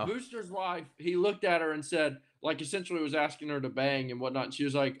divorced. Oh. Booster's wife. He looked at her and said, like, essentially was asking her to bang and whatnot. And she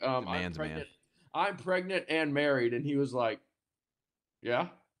was like, I'm pregnant. I'm pregnant and married. And he was like, yeah.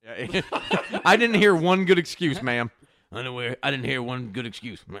 I didn't hear one good excuse, ma'am. I didn't hear one good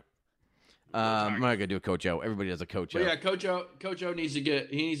excuse. I'm not gonna do a Coach O. Everybody does a Coach O. Yeah, Coach O needs to get.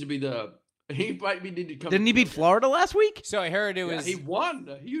 He needs to be the. He might need to come. Didn't he beat Florida last week? So I heard it was. He won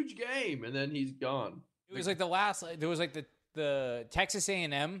a huge game and then he's gone. It was like the last. There was like the Texas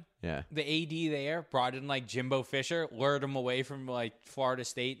A&M. Yeah. The AD there brought in like Jimbo Fisher, lured him away from like Florida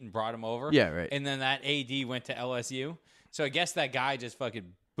State and brought him over. Yeah, right. And then that AD went to LSU. So I guess that guy just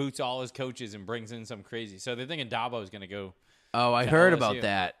fucking boots all his coaches and brings in some crazy. So they're thinking Dabo is going to go. Oh, I heard about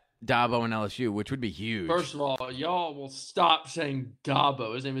that. Dabo and LSU, which would be huge. First of all, y'all will stop saying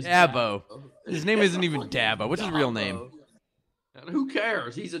Dabo. His name is Dabo. His name isn't even Dabo. What's his real name? And who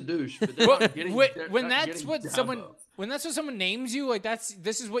cares? He's a douche. But they're not getting, when that's what someone names you, like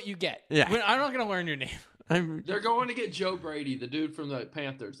this is what you get. Yeah. I'm not gonna learn your name. They're going to get Joe Brady, the dude from the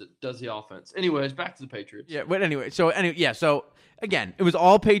Panthers that does the offense. Anyways, back to the Patriots. Yeah, but anyway, so again, it was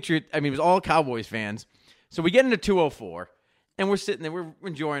all it was all Cowboys fans. So we get into 204, and we're sitting there, we're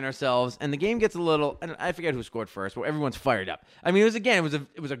enjoying ourselves, and the game gets a little, and I forget who scored first, but everyone's fired up. I mean, it was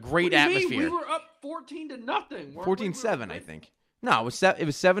a great atmosphere. We were up 14-0. 14-7, I think. No, it was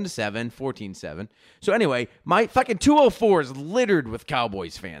 7-7, 14-7. So anyway, my fucking 204 is littered with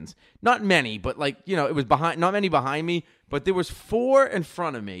Cowboys fans. Not many, but it was not many behind me, but there was 4 in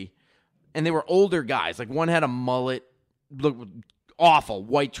front of me, and they were older guys. Like one had a mullet, looked awful,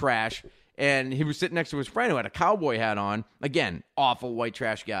 white trash, and he was sitting next to his friend who had a cowboy hat on. Again, awful white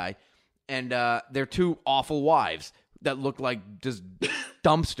trash guy, and their 2 awful wives that looked like just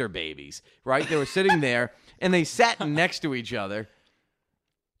dumpster babies. Right? They were sitting there. And they sat next to each other.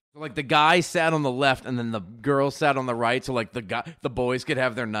 Like the guy sat on the left, and then the girl sat on the right, so like the boys could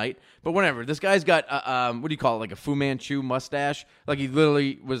have their night. But whatever. This guy's got what do you call it? Like a Fu Manchu mustache. Like he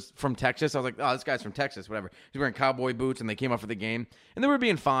literally was from Texas. I was like, oh, this guy's from Texas. Whatever. He's wearing cowboy boots, and they came up for the game, and they were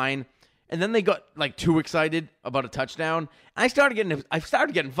being fine. And then they got like too excited about a touchdown. And I started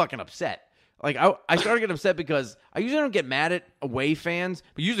getting fucking upset. Like I started getting upset because I usually don't get mad at away fans,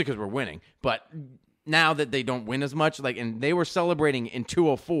 but usually because we're winning. But now that they don't win as much, and they were celebrating in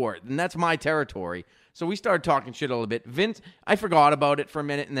 204, and that's my territory. So we started talking shit a little bit. Vince, I forgot about it for a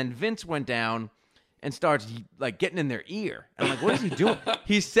minute, and then Vince went down and starts like getting in their ear. And I'm like, what is he doing?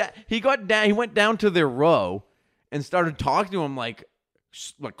 He went down to their row and started talking to him like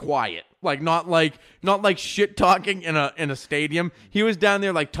quiet, not like shit talking in a stadium. He was down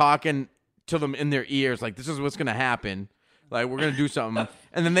there like talking to them in their ears, like this is what's gonna happen. Like we're gonna do something,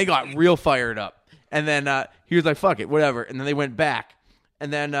 and then they got real fired up. And then he was like, fuck it, whatever. And then they went back.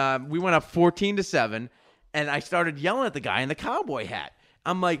 And then we went up 14-7. And I started yelling at the guy in the cowboy hat.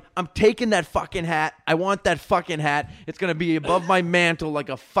 I'm like, I'm taking that fucking hat. I want that fucking hat. It's going to be above my mantle like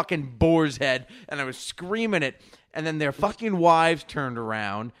a fucking boar's head. And I was screaming it. And then their fucking wives turned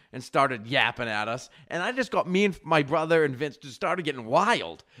around and started yapping at us. And I just got me and my brother and Vince just started getting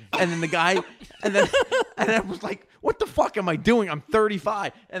wild. And then the guy, and I was like, what the fuck am I doing? I'm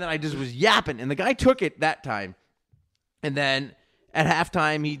 35. And then I just was yapping. And the guy took it that time. And then at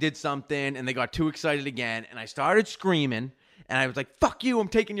halftime, he did something. And they got too excited again. And I started screaming. And I was like, fuck you, I'm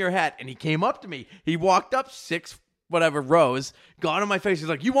taking your hat. And he came up to me. He walked up 6 rows, got on my face. He's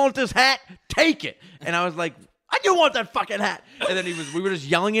like, you want this hat? Take it. And I was like, I do want that fucking hat. And then we were just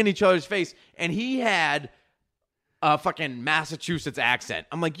yelling in each other's face. And he had a fucking Massachusetts accent.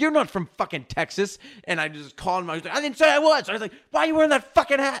 I'm like, you're not from fucking Texas. And I just called him. I was like, I didn't say I was. I was like, why are you wearing that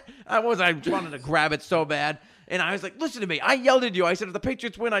fucking hat? I wanted to grab it so bad. And I was like, listen to me. I yelled at you. I said, if the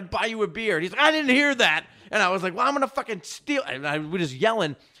Patriots win, I'd buy you a beer. And he's like, I didn't hear that. And I was like, well, I'm going to fucking steal. And we were just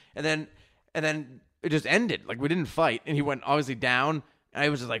yelling. And then it just ended. Like, we didn't fight. And he went obviously down. And I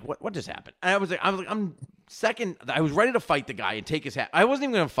was just like, what just happened? And I was like, I'm second. I was ready to fight the guy and take his hat. I wasn't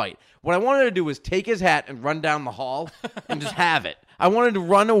even going to fight. What I wanted to do was take his hat and run down the hall and just have it. I wanted to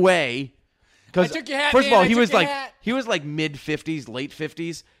run away. Because first of all, he was like mid-50s, late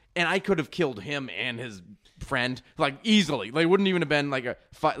 50s. And I could have killed him and his friend like easily. Like, it wouldn't even have been like a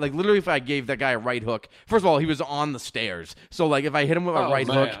fight. Like, literally, if I gave that guy a right hook. First of all, he was on the stairs. So like, if I hit him with a right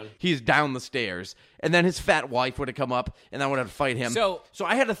hook, he's down the stairs. And then his fat wife would have come up, and I would have to fight him. So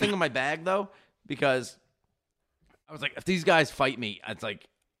I had a thing in my bag though, because I was like, if these guys fight me, it's like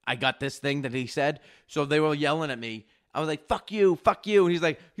I got this thing that he said. So they were yelling at me. I was like, fuck you. And he's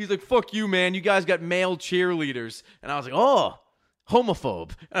like, fuck you, man. You guys got male cheerleaders. And I was like, oh,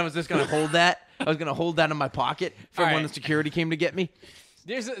 homophobe. And I was just going to hold that. I was going to hold that in my pocket for when the security came to get me.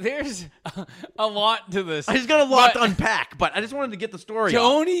 There's a lot to this. I just got a lot to unpack, but I just wanted to get the story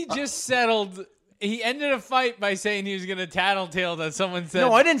Tony just settled. He ended a fight by saying he was going to tattletale that someone said.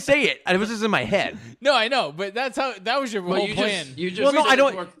 No, I didn't say it. It was just in my head. No, I know, but that was your whole plan. I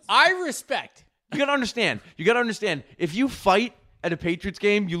don't. I respect. You got to understand. If you fight at a Patriots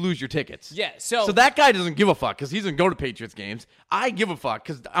game, you lose your tickets. Yeah, so that guy doesn't give a fuck because he doesn't go to Patriots games. I give a fuck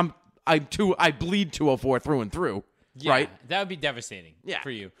because I bleed 204 through and through. Yeah, right? That would be devastating for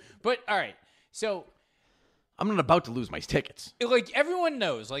you. But all right, so I'm not about to lose my tickets. Like, everyone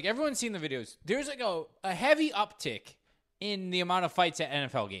knows, like, everyone's seen the videos. There's like a heavy uptick in the amount of fights at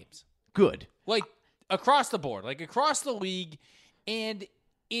NFL games. Good. Like, across the board, like across the league, and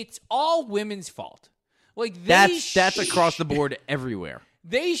it's all women's fault. Like, that's across the board everywhere.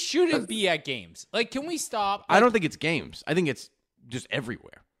 They shouldn't be at games. Like, can we stop? Like, I don't think it's games. I think it's just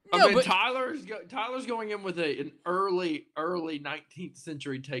everywhere. I mean, Tyler's going in with an early 19th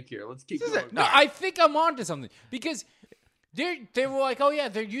century take here. Let's keep going. No, I think I'm onto something because they were like, oh yeah,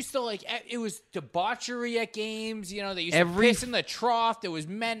 they're used to like it was debauchery at games. You know, they used to piss in the trough. There was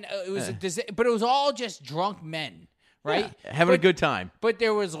men. It was but it was all just drunk men, right? Yeah, having a good time. But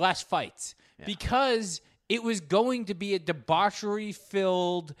there was less fights because it was going to be a debauchery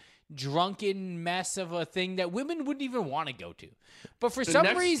filled, drunken mess of a thing that women wouldn't even want to go to. But for some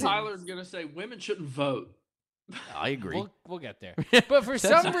reason, Tyler's gonna say women shouldn't vote. I agree. We'll get there. But for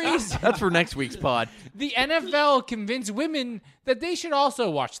some reason, that's for next week's pod. The NFL convinced women that they should also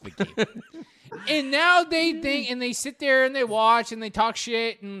watch the game. And now they think, and they sit there and they watch and they talk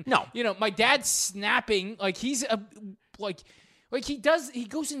shit. And my dad's snapping like he's like he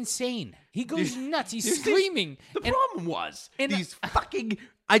goes insane. He goes nuts. He's screaming. The problem was these fucking.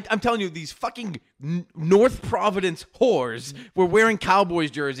 I'm telling you, these fucking North Providence whores were wearing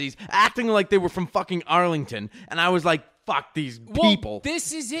Cowboys jerseys, acting like they were from fucking Arlington, and I was like, fuck these people.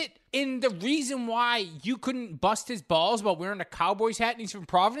 This is it. And the reason why you couldn't bust his balls about wearing a Cowboys hat and he's from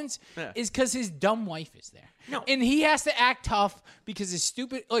Providence is because his dumb wife is there. No. And he has to act tough because his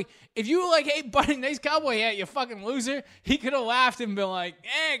stupid... Like, if you were like, hey, buddy, nice cowboy hat, you fucking loser, he could have laughed and been like,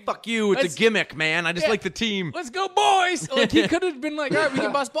 hey... Fuck you, it's a gimmick, man. I just like the team. Let's go, boys! Like, he could have been like, all right, we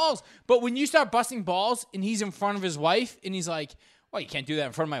can bust balls. But when you start busting balls and he's in front of his wife and he's like, well, you can't do that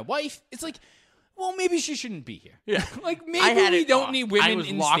in front of my wife. It's like... Well, maybe she shouldn't be here. Yeah, like maybe we don't need women. I was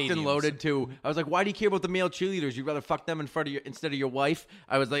in locked stadiums. and loaded too. I was like, "Why do you care about the male cheerleaders? You'd rather fuck them instead of your wife."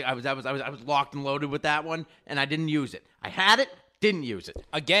 I was like, I was locked and loaded with that one, and I didn't use it. I had it, didn't use it.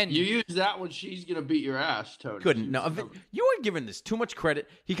 Again, you use that when she's gonna beat your ass, Tony. Couldn't. No, you are giving this too much credit.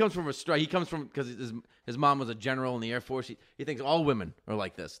 He comes from because his mom was a general in the Air Force. He thinks all women are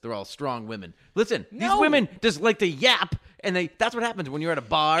like this. They're all strong women. Listen, these women just like to yap. And that's what happens when you're at a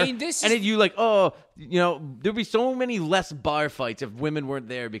bar. You like, there'd be so many less bar fights if women weren't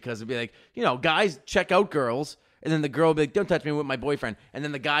there because it'd be like, guys check out girls. And then the girl would be like, don't touch me with my boyfriend. And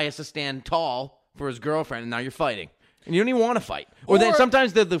then the guy has to stand tall for his girlfriend. And now you're fighting. And you don't even want to fight. Or then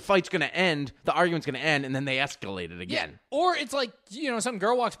sometimes the fight's going to end, the argument's going to end, and then they escalate it again. Yeah. Or it's like, some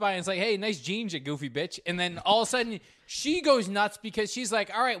girl walks by and it's like, hey, nice jeans, you goofy bitch. And then all of a sudden, she goes nuts because she's like,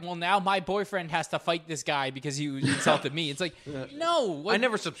 all right, well, now my boyfriend has to fight this guy because he insulted me. It's like, no. I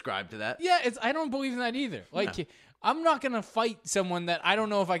never subscribed to that. Yeah, I don't believe in that either. Like, no. I'm not going to fight someone that I don't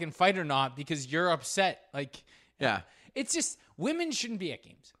know if I can fight or not because you're upset. Like, yeah. It's just, women shouldn't be at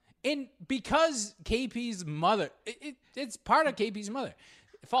games. And because KP's mother, it's part of KP's mother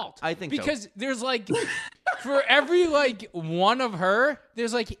fault. I think because there's like, for every like one of her,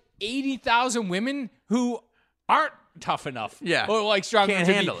 there's like 80,000 women who aren't tough enough. Yeah. Or like strong enough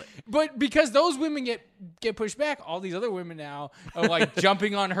to handle it. But because those women get pushed back, all these other women now are like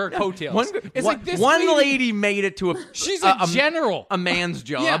jumping on her coattails. One lady made it to she's a general. A man's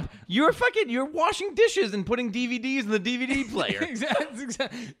job. Yeah. You're washing dishes and putting DVDs in the DVD player. Exactly.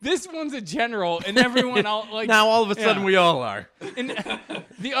 This one's a general and everyone else like now all of a sudden we all are. And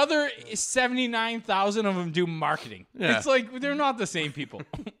the other 79,000 of them do marketing. Yeah. It's like they're not the same people.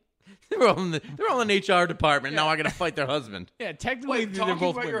 They're all in the HR department. Yeah. Now I got to fight their husband. Yeah, technically they're talking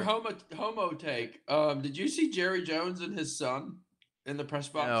both about women. your homo take. Did you see Jerry Jones and his son in the press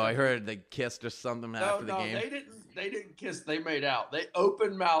box? Oh, I heard they kissed or something after the game. They didn't kiss. They made out. They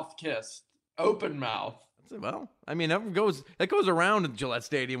open mouth kissed. Open mouth. Well, I mean that goes around at Gillette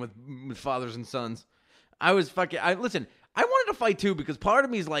Stadium with fathers and sons. Listen. I wanted to fight too because part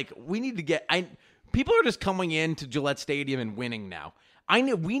of me is like we need to get. People are just coming into Gillette Stadium and winning now.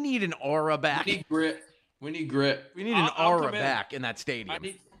 We need an aura back. We need grit. We need an aura back in that stadium.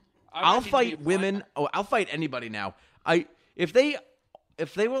 I'll fight women. Oh, I'll fight anybody now. If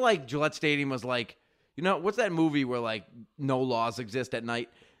they were like Gillette Stadium was like, what's that movie where like no laws exist at night?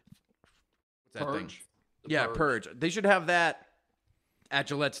 What's that Purge? thing? Purge. They should have that at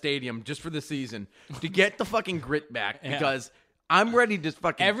Gillette Stadium just for the season to get the fucking grit back because I'm ready to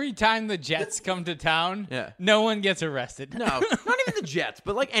fucking... Every time the Jets come to town, no one gets arrested. No, not even the Jets,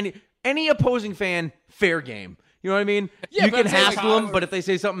 but like any opposing fan, fair game. You know what I mean? Yeah, you can hassle them, but if they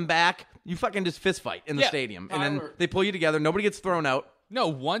say something back, you fucking just fist fight in the stadium. And then they pull you together. Nobody gets thrown out. No,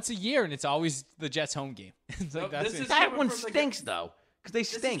 once a year, and it's always the Jets' home game. It's like that one stinks, though, because they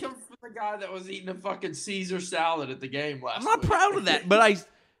stink. This is coming from the guy that was eating a fucking Caesar salad at the game last week. I'm not proud of that, but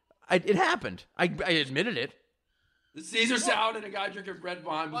it happened. I admitted it. The Caesar salad and a guy drinking red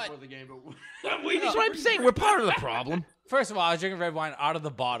wine before the game. That's what I'm saying. We're part of the problem. First of all, I was drinking red wine out of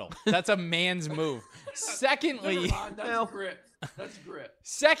the bottle. That's a man's move. Secondly, that's grit. That's grit.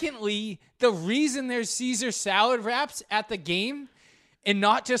 Secondly, the reason there's Caesar salad wraps at the game and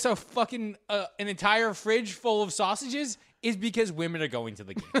not just a fucking an entire fridge full of sausages is because women are going to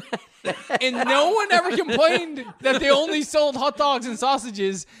the game. And no one ever complained that they only sold hot dogs and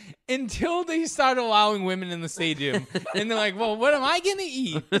sausages until they started allowing women in the stadium. And they're like, well, what am I going to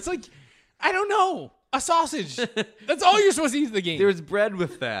eat? It's like, I don't know. A sausage. That's all you're supposed to eat at the game. There's bread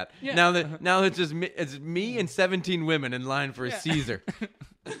with that. Yeah. Now it's just it's me and 17 women in line for a Caesar.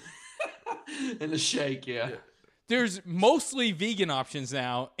 And a shake, yeah. There's mostly vegan options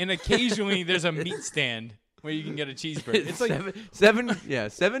now, and occasionally there's a meat stand where you can get a cheeseburger. It's like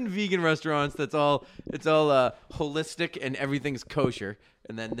seven vegan restaurants. It's all holistic and everything's kosher.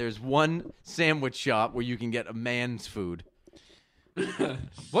 And then there's one sandwich shop where you can get a man's food.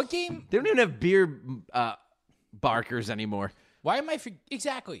 What game? They don't even have beer barkers anymore. Why am I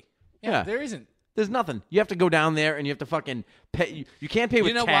exactly? Yeah. There isn't. There's nothing. You have to go down there and you have to fucking pay. You can't pay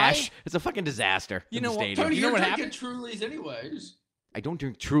with cash. Why? It's a fucking disaster. You in know the what? stadium. Tony, You know you're what drinking happened? Trulies anyways. I don't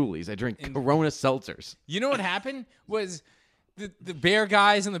drink Trulies. I drink Corona seltzers. You know what happened was the bear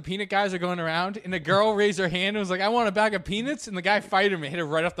guys and the peanut guys are going around, and a girl raised her hand and was like, I want a bag of peanuts, and the guy fired him and hit her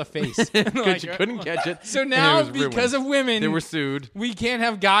right off the face. Like, you couldn't catch it. So and now, it was because ruined. of women, they were sued. we can't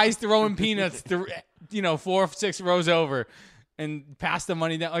have guys throwing peanuts 4 or 6 rows over and pass the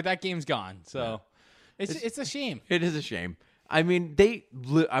money down. Like, that game's gone. So it's a shame. It is a shame. I mean,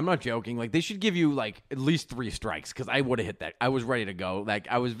 I'm not joking. Like, they should give you, like, at least 3 strikes because I would have hit that. I was ready to go. Like,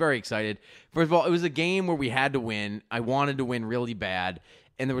 I was very excited. First of all, it was a game where we had to win. I wanted to win really bad.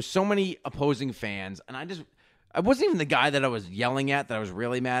 And there were so many opposing fans. And I wasn't even the guy that I was yelling at that I was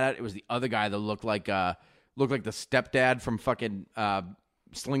really mad at. It was the other guy that looked like the stepdad from fucking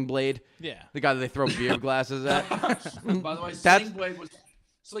Sling Blade. Yeah. The guy that they throw beer glasses at. By the way,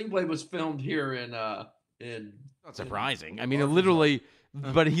 Sling Blade was filmed here in Not surprising. I mean, it literally,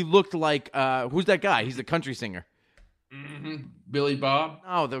 but he looked like, who's that guy? He's the country singer. Mm-hmm. Billy Bob.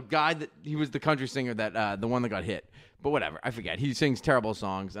 Oh, the guy he was the country singer that, the one that got hit. But whatever, I forget. He sings terrible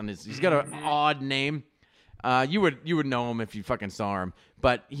songs, and he's got an odd name. You would know him if you fucking saw him.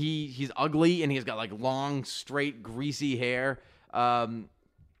 But he's ugly, and he's got like long, straight, greasy hair.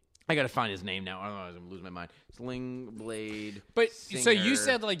 I gotta find his name now. I don't know. I'm gonna lose my mind. Sling Blade. But singer. so you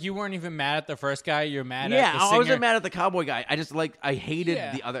said like you weren't even mad at the first guy. You're mad at the singer. I wasn't mad at the cowboy guy. I hated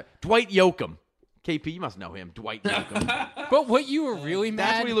the other Dwight Yoakam. KP, you must know him. Dwight Yoakam. But what you were really mad.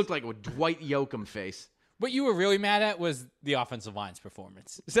 That's what he looked like with Dwight Yoakam face. What you were really mad at was the offensive line's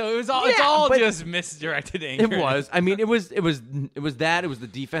performance. So it was all it's all just misdirected anger. It was. I mean, it was that. It was the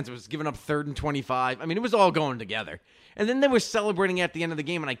defense. It was giving up 3rd and 25. I mean, it was all going together. And then they were celebrating at the end of the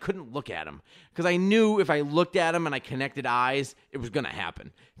game, and I couldn't look at him because I knew if I looked at him and I connected eyes, it was going to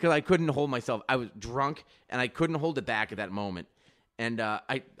happen. Because I couldn't hold myself. I was drunk, and I couldn't hold it back at that moment. And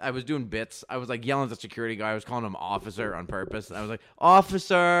I was doing bits. I was like yelling at the security guy. I was calling him officer on purpose. I was like,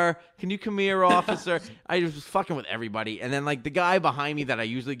 officer, can you come here, officer? I was fucking with everybody. And then like the guy behind me that I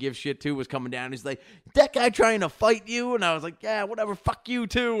usually give shit to was coming down. He's like, that guy trying to fight you? And I was like, yeah, whatever, fuck you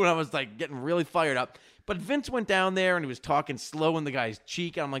too. And I was like getting really fired up. But Vince went down there and he was talking slow in the guy's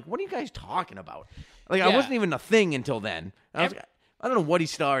cheek. And I'm like, what are you guys talking about? Like, I wasn't even a thing until then. I was like, I don't know what he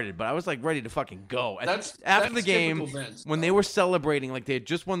started, but I was like ready to fucking go. After the game, Vince, when they were celebrating like they had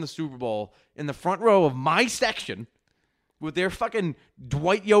just won the Super Bowl in the front row of my section with their fucking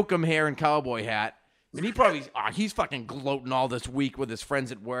Dwight Yoakam hair and cowboy hat. And he probably, he's fucking gloating all this week with his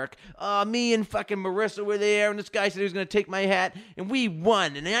friends at work. Me and fucking Marissa were there, and this guy said he was going to take my hat, and we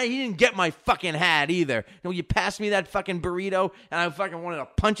won. And he didn't get my fucking hat either. You passed me that fucking burrito, and I fucking wanted to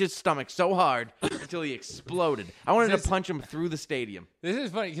punch his stomach so hard until he exploded. I wanted to punch him through the stadium. This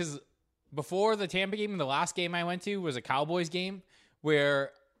is funny because before the Tampa game, the last game I went to was a Cowboys game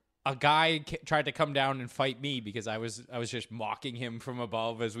where a guy tried to come down and fight me because I was just mocking him from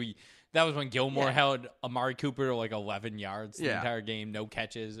above as we. That was when Gilmore held Amari Cooper to like 11 yards the entire game, no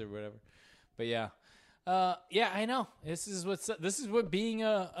catches or whatever. But I know this is what being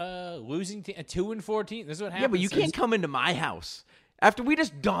a losing team, a 2-4 team. This is what happens. Yeah, but you can't come into my house after we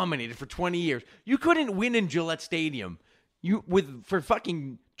just dominated for 20 years. You couldn't win in Gillette Stadium. For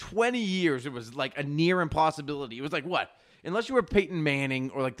fucking 20 years, it was like a near impossibility. It was like what? Unless you were Peyton Manning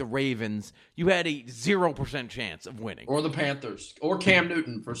or like the Ravens, you had a 0% chance of winning. Or the Panthers. Or Cam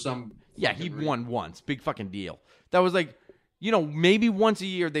Newton for some. Yeah, he won once. Big fucking deal. That was like, maybe once a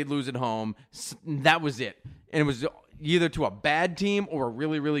year they'd lose at home. That was it. And it was either to a bad team or a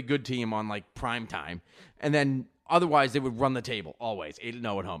really, really good team on like prime time. And then otherwise they would run the table always.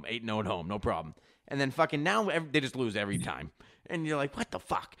 8-0 at home, 8-0 at home, no problem. And then fucking now they just lose every time. And you're like, what the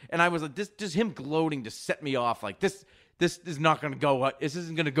fuck? And I was like, just him gloating to set me off like this is not going to go. This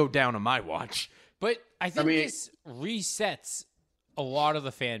isn't going to go down on my watch. But I think this resets a lot of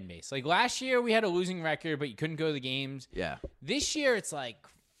the fan base. Like last year, we had a losing record, but you couldn't go to the games. Yeah. This year, it's like,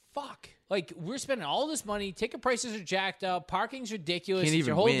 fuck. Like, we're spending all this money. Ticket prices are jacked up. Parking's ridiculous. Can't It's even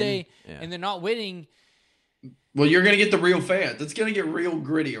your whole win. day, Yeah. and they're not winning. Well, you're gonna get the real fans. It's gonna get real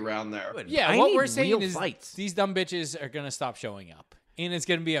gritty around there. Yeah, I what need we're saying real is fights. these dumb bitches are going to stop showing up. And it's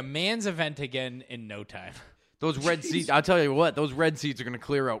going to be a man's event again in no time. Those red seats, I'll tell you what, those red seats are going to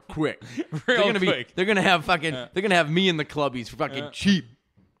clear out quick. Real they're quick. They're going to have fucking, they're going to have me in the clubbies for fucking cheap.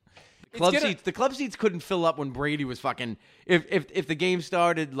 The club seats couldn't fill up when Brady was fucking, if the game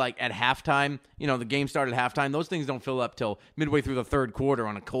started like at halftime, the game started at halftime, those things don't fill up till midway through the third quarter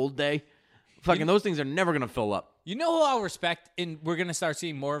on a cold day. Fucking those things are never going to fill up. You know who I'll respect, and we're going to start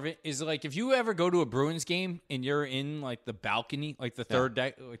seeing more of it, is like if you ever go to a Bruins game and you're in like the balcony, like the third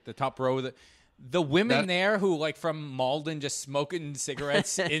deck, like the top row, the women there who like from Malden just smoking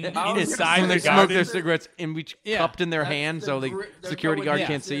cigarettes inside They the smoke garden. their cigarettes in which cupped in their hand so the security guard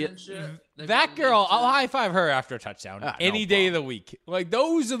can't see it. That girl, I'll high five her after a touchdown any day of the week. Like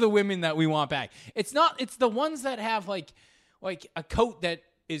those are the women that we want back. It's the ones that have like a coat that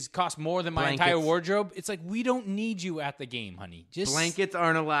cost more than my entire wardrobe. It's like, we don't need you at the game, honey. Just Blankets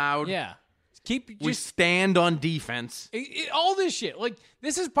aren't allowed. Yeah. We stand on defense. All this shit. Like,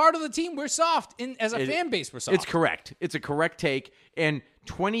 this is part of the team. We're soft. As a fan base, we're soft. It's correct. It's a correct take. And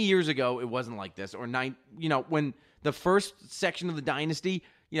 20 years ago, it wasn't like this. Or when the first section of the dynasty,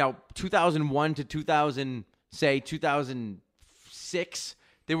 2001 to 2006,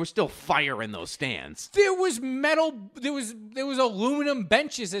 there was still fire in those stands. There was metal. There was aluminum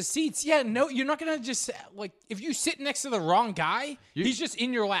benches as seats. Yeah, no, you're not gonna just like if you sit next to the wrong guy, he's just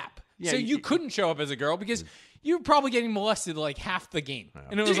in your lap. Yeah, so you couldn't show up as a girl because you were probably getting molested like half the game.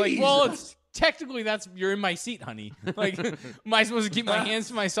 And it was like, well, it's technically you're in my seat, honey. Like, am I supposed to keep my hands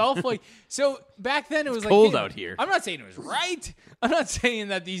to myself? Like, so back then it was like cold out here. I'm not saying it was right. I'm not saying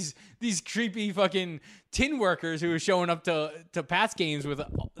that these creepy fucking tin workers who are showing up to Pat's games with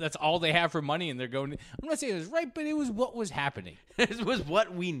that's all they have for money and they're going. I'm not saying it was right, but it was what was happening. This was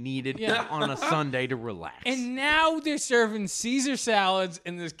what we needed on a Sunday to relax. And now they're serving Caesar salads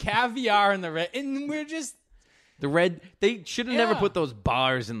and there's caviar in the red, and we're just they should have never put those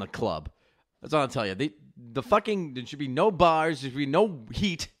bars in the club. That's all I'll tell you. There should be no bars. There should be no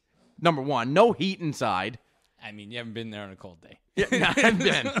heat. Number one, no heat inside. I mean, you haven't been there on a cold day. Yeah, I've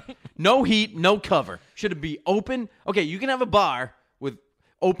been. No heat, no cover. Should it be open? Okay, you can have a bar with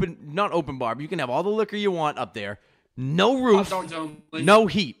not open bar, but you can have all the liquor you want up there. No roof, no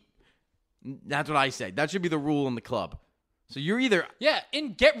heat. That's what I say. That should be the rule in the club. So you're either... Yeah,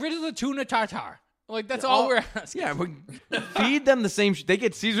 and get rid of the tuna tartare. Like, that's all we're asking. Yeah, feed them the same shit. They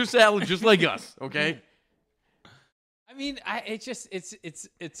get Caesar salad just like us, okay? I mean,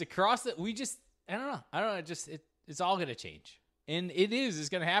 it's across that we just... I don't know. It's all going to change. And it's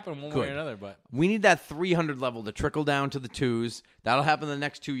going to happen one way or another. But we need that 300 level to trickle down to the 2s. That'll happen in the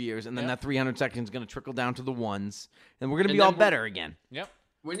next 2 years. And then that 300 section is going to trickle down to the 1s. And we're going to be all better again. Yep.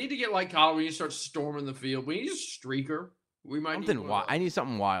 We need to get like college when you start storming the field. We need a streaker. We might something wild. I need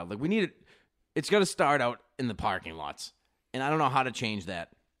something wild. Like, we need it. It's going to start out in the parking lots. And I don't know how to change that.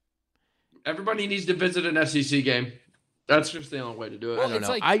 Everybody needs to visit an SEC game. That's just the only way to do it. Well, I don't know.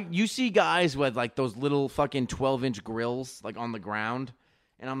 Like, you see guys with like those little fucking 12-inch grills like on the ground,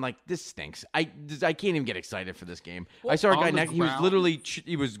 and I'm like, this stinks. I can't even get excited for this game. Well, I saw a guy next. He was literally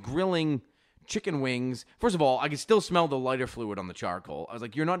he was grilling chicken wings. First of all, I could still smell the lighter fluid on the charcoal. I was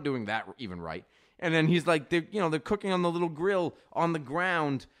like, you're not doing that even right. And then he's like, they're cooking on the little grill on the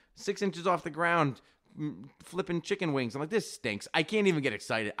ground, 6 inches off the ground, flipping chicken wings. I'm like, this stinks. I can't even get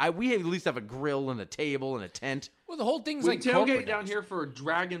excited. We at least have a grill and a table and a tent. Well, the whole thing's we like tailgate down here for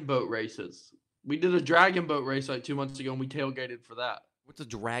dragon boat races. We did a dragon boat race like 2 months ago, and we tailgated for that. What's a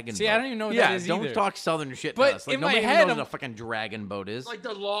dragon boat? See, I don't even know what that is don't either. talk southern shit but to us. Like, in my nobody head, knows what a fucking dragon boat is. It's like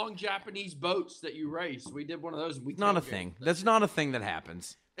the long Japanese boats that you race. We did one of those. It's not a thing. That's not a thing that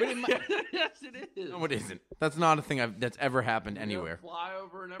happens. Yes, it is. No, it isn't. That's not a thing that's ever happened anywhere.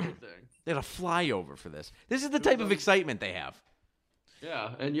 Flyover and everything. They had a flyover for this. This is the type of excitement they have.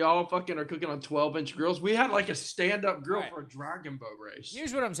 Yeah, and y'all fucking are cooking on 12-inch grills. We had like a stand-up grill for a dragon boat race.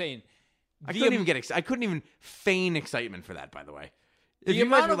 Here's what I'm saying. I couldn't even I couldn't even feign excitement for that, by the way. If you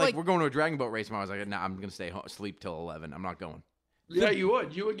guys were like, we're going to a dragon boat race, I was like, nah, I'm going to stay home, sleep till 11. I'm not going. Yeah, you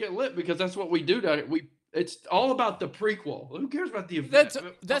would. You would get lit because that's what we do down here. It's all about the prequel. Who cares about the event?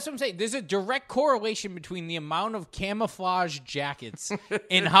 That's what I'm saying. There's a direct correlation between the amount of camouflage jackets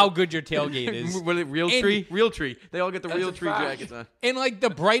and how good your tailgate is. Realtree. They all get the Realtree jackets on. And like the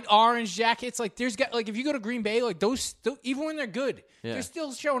bright orange jackets, like if you go to Green Bay, like those even when they're good, they're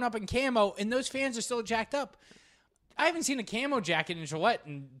still showing up in camo, and those fans are still jacked up. I haven't seen a camo jacket in Gillette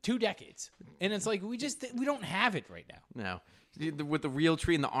in 2 decades, and it's like we don't have it right now. No, with the real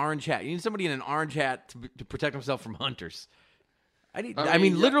tree and the orange hat, you need somebody in an orange hat to protect himself from hunters. I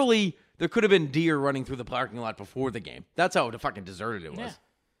mean, literally, there could have been deer running through the parking lot before the game. That's how fucking deserted it was. Yeah.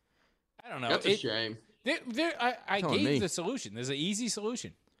 I don't know. That's a shame. I Telling gave me. the solution. There's an easy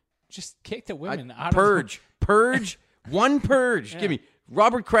solution. Just kick the women out Purge. of Purge. One purge. Yeah. Give me.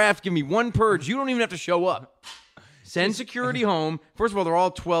 Robert Kraft, give me one purge. You don't even have to show up. Send security home. First of all, they're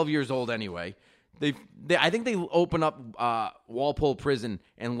all 12 years old anyway. I think they open up Walpole Prison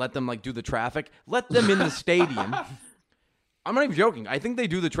and let them do the traffic. Let them in the stadium. I'm not even joking. I think they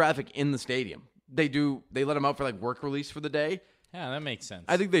do the traffic in the stadium. They do. They let them out for work release for the day. Yeah, that makes sense.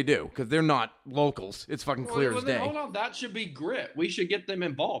 I think they do because they're not locals. It's fucking clear as day. Hold on, that should be grit. We should get them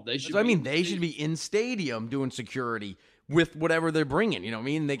involved. They should. They should be in stadium doing security with whatever they're bringing. You know what I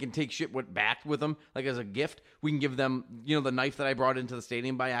mean? They can take shit back with them as a gift. We can give them the knife that I brought into the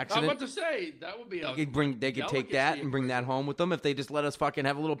stadium by accident. I'm about to say that would be. They could take that and bring that home with them if they just let us fucking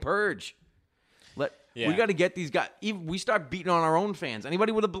have a little purge. We got to get these guys. We start beating on our own fans.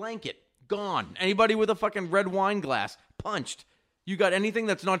 Anybody with a blanket, gone. Anybody with a fucking red wine glass, punched. You got anything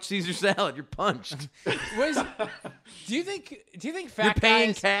that's not Caesar salad, you're punched. Do you think fat You're paying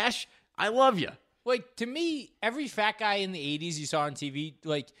guys, cash? I love you. to me, every fat guy in the 80s you saw on TV,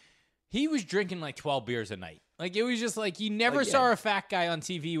 he was drinking 12 beers a night. It was just you never saw a fat guy on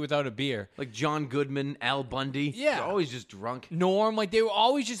TV without a beer. Like John Goodman, Al Bundy. Yeah. They're always just drunk. Norm, they were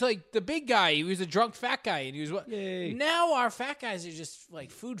always just the big guy. He was a drunk fat guy, and he was what? Yay. Now our fat guys are just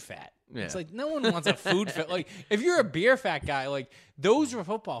food fat. Yeah. It's no one wants a food fat. If you're a beer fat guy, those were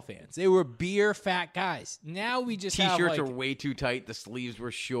football fans. They were beer fat guys. Now we just T-shirts have are way too tight. The sleeves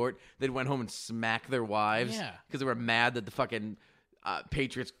were short. They went home and smacked their wives. Yeah. Because they were mad that the fucking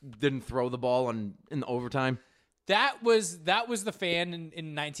Patriots didn't throw the ball in the overtime. That was the fan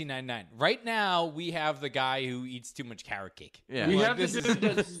in 1999. Right now, we have the guy who eats too much carrot cake. Yeah. We have this this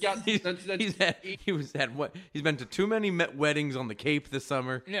is- He's been to too many weddings on the Cape this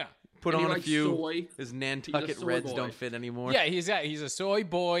summer. Yeah. Put And he on a likes few. soy. His Nantucket soy Reds boy. don't fit anymore. Yeah, he's a soy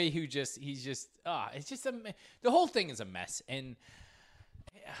boy who it's just the whole thing is a mess, and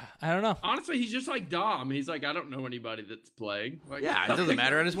I don't know. Honestly, he's just like Dom. He's I don't know anybody that's playing. Yeah, it doesn't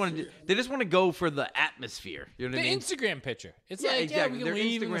matter. They just want to go for the atmosphere. You know The what I mean? Instagram picture. It's exactly. we can Their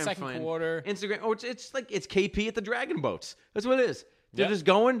leave in the Instagram second fun. quarter. Instagram. Oh, it's KP at the Dragon Boats. That's what it is. They're Yeah. just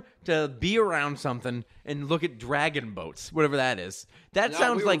going to be around something and look at dragon boats, whatever that is. That No,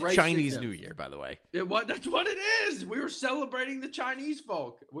 sounds we were like racing Chinese them. New Year, by the way. That's what it is. We were celebrating the Chinese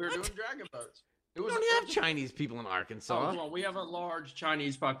folk. We were doing dragon boats. It We was don't have Chinese people in Arkansas. well, we have a large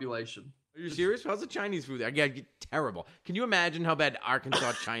Chinese population. Are you serious? How's the Chinese food there? I get terrible. Can you imagine how bad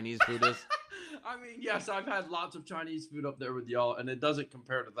Arkansas Chinese food is? I mean, yes, I've had lots of Chinese food up there with y'all, and it doesn't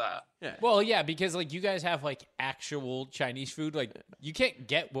compare to that. Yeah. Well, yeah, because you guys have actual Chinese food. You can't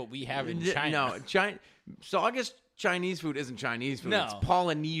get what we have in China. No, Saugus Chinese food isn't Chinese food. No. It's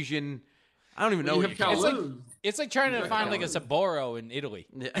Polynesian. I don't even know You what have you call it. Kowloon. It's like trying to Yeah, find a Kowloon. Sapporo in Italy.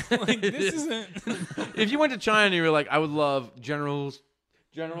 Yeah. This isn't. If you went to China and you were like, I would love General's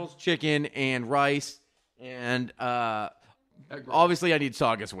chicken and rice and obviously I need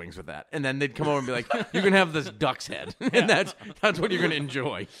Saugus wings with that. And then they'd come over and be like, you can have this duck's head. And that's what you're going to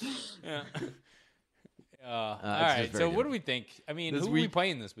enjoy. Yeah. All just right. very So good. what do we think? I mean, This who are we week-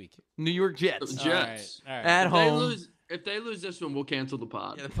 playing this week? New York Jets. Jets. All right. At home. If they lose this one, we'll cancel the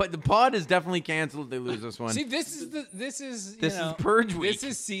pod. Yeah, the pod is definitely canceled if they lose this one. See, this is Purge week. This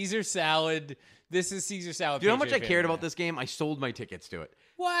is Caesar salad. This is Caesar salad. Do you know how much I Patriot cared fan. about this game? I sold my tickets to it.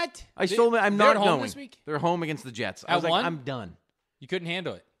 What? I'm not they're home going. this week? They're home against the Jets. I At was like, one? I'm done. You couldn't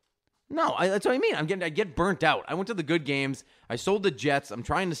handle it. No, that's what I mean. I get burnt out. I went to the good games. I sold the Jets. I'm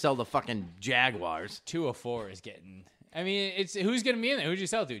trying to sell the fucking Jaguars. 204 is getting. I mean, it's who's going to be in there? Who'd you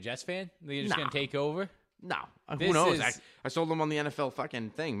sell to? Jets fan? They're just Nah. going to take over. No, who This knows? is- I sold them on the NFL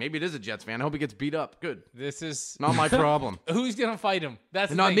fucking thing. Maybe it is a Jets fan. I hope he gets beat up. Good. This is Not my problem. who's going to fight him? That's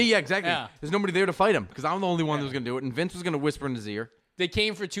the Not thing. me. Yeah, exactly. Yeah. There's nobody there to fight him because I'm the only one that was going to do it. And Vince was going to whisper in his ear. They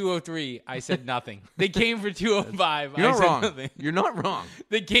came for 203. I said nothing. They came for 205. You're I not said wrong. nothing. You're not wrong.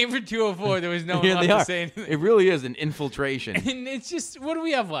 They came for 204. There was no one Yeah, left they to are. say anything. It really is an infiltration. And it's just, what do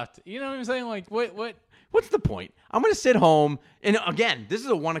we have left? You know what I'm saying? What? What's the point? I'm going to sit home. And again, this is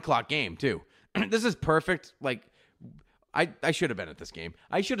a 1:00 game, too. This is perfect. I should have been at this game.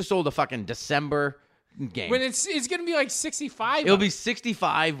 I should have sold a fucking December game. When it's going to be 65. It'll be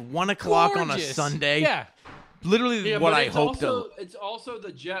 65, 1:00 on a Gorgeous. Sunday. Yeah. literally what I hope to. It's also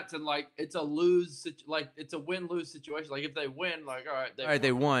the Jets, and like it's a win-lose situation. Like if they win, like all right,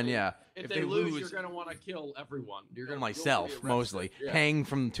 they won. Yeah. If they lose, you're gonna want to kill everyone. You're gonna myself mostly hang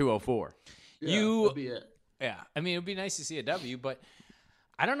from 204. That'd be it. Yeah, I mean, it would be nice to see a W, but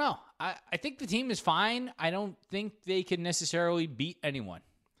I don't know. I think the team is fine. I don't think they can necessarily beat anyone.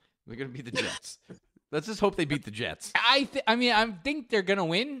 They're going to beat the Jets. Let's just hope they beat the Jets. I think they're going to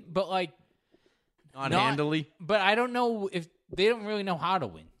win, but like not handily. But I don't know if they don't really know how to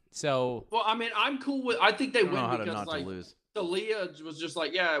win. So well, I mean, I'm cool with. I think they win how because to not like to lose. Talia was just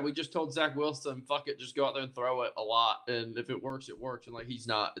like, yeah, we just told Zach Wilson, fuck it, just go out there and throw it a lot, and if it works, it works. And like it's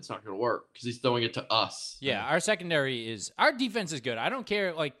not going to work because he's throwing it to us. Yeah, our defense is good. I don't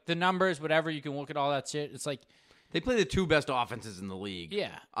care like the numbers, whatever. You can look at all that shit. It's like they play the two best offenses in the league.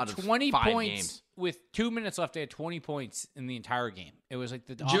 Yeah, out of 20 5 points games. With 2 minutes left. They had 20 points in the entire game. It was like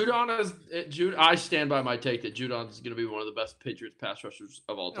I stand by my take that Judon is going to be one of the best Patriots pass rushers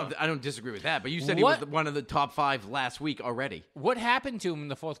of all time. I don't disagree with that, but you said he was one of the top 5 last week already. What happened to him in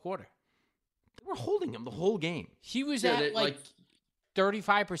the fourth quarter? They were holding him the whole game. He was at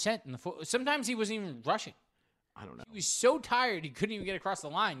 35% in the fourth. Sometimes he wasn't even rushing. I don't know. He was so tired he couldn't even get across the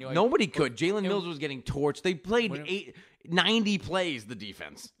line. You're like, nobody could. Jalen Mills was getting torched. They played 90 plays, the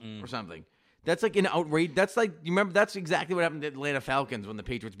defense, or something. That's like an outrage. That's like, you remember, that's exactly what happened to Atlanta Falcons when the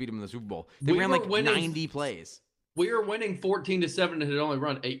Patriots beat them in the Super Bowl. They ran like 90 plays. We were winning 14-7 and had only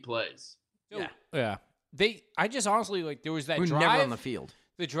run 8 plays. Yeah. I just honestly, like, there was that drive. Never on the field.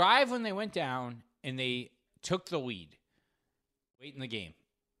 The drive when they went down and they took the lead late in the game.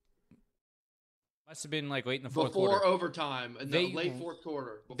 Must have been like late in the fourth quarter. Before overtime and the late fourth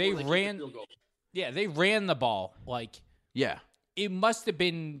quarter. They ran the field goal. Yeah, they ran the ball. Like, yeah. It must have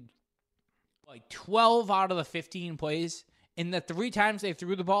been like 12 out of the 15 plays. And the 3 times they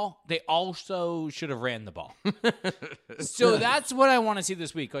threw the ball, they also should have ran the ball. So that's what I want to see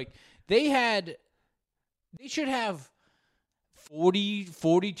this week. Like, they should have 40,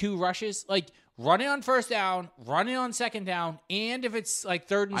 42 rushes. Like, run it on first down, run it on second down, and if it's like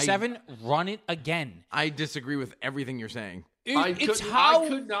 3rd and 7, run it again. I disagree with everything you're saying. I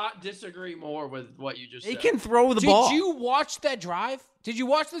could not disagree more with what you just said. They can throw the ball. Did you watch that drive? Did you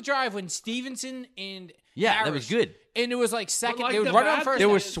watch the drive when Stevenson and Harris, that was good. And it was like second. Like they would run on first. They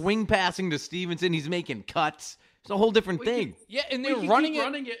were swing passing to Stevenson. He's making cuts. It's a whole different thing. And they're running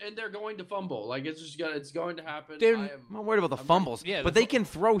it, and they're going to fumble. Like it's going to happen. I'm not worried about the fumbles. But they can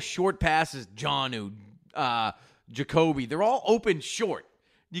throw short passes. Jonnu, Jacoby, they're all open short.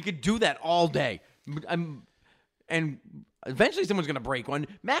 You could do that all day. And eventually someone's going to break one.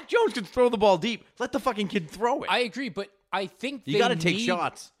 Mac Jones can throw the ball deep. Let the fucking kid throw it. I agree, but I think you got to take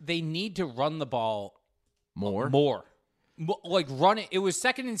shots. They need to run the ball more. Like, run it. It was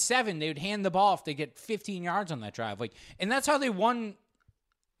 2nd and 7. They would hand the ball if they get 15 yards on that drive. Like, and that's how they won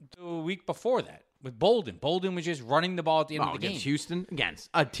the week before that with Bolden. Bolden was just running the ball at the end of the game. Against Houston, against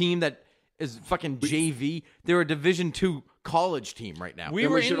a team that is fucking JV. They're a Division II college team right now. We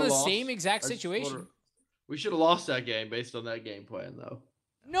were in the same exact situation. We should have lost that game based on that game plan, though.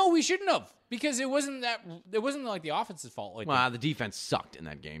 No, we shouldn't have, because it wasn't like the offense's fault. Like the defense sucked in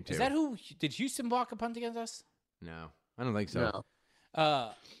that game too. Is that who did Houston block a punt against us? No, I don't think so.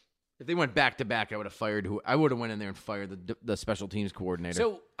 No. If they went back to back, I would have went in there and fired the special teams coordinator.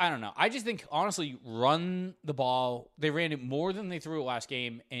 So I don't know. I just think honestly, run the ball. They ran it more than they threw it last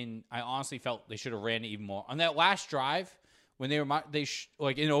game, and I honestly felt they should have ran it even more on that last drive when they were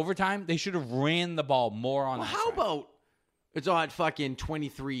like in overtime. They should have ran the ball more on. How about it's not fucking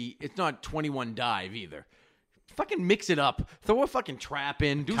 23? It's not 21 dive either. Fucking mix it up. Throw a fucking trap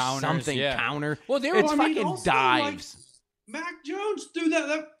in. Do something. Yeah. Counter. Well, it's fucking dives. Mac Jones threw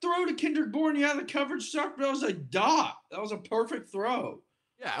that throw to Kendrick Bourne. Yeah, the coverage sucked, but that was a dot. That was a perfect throw.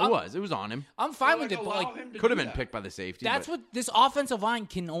 Yeah, it was. It was on him. I'm fine with it, but could have been picked by the safety. That's what this offensive line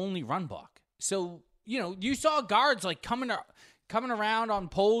can only run block. So you saw guards like coming around on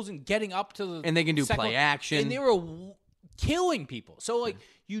poles and getting up to the and they can do play action, and they were killing people. So like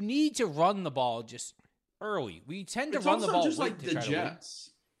you need to run the ball just early. We tend to run the ball just like the Jets.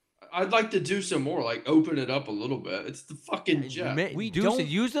 I'd like to do some more, like open it up a little bit. It's the fucking Jets. We don't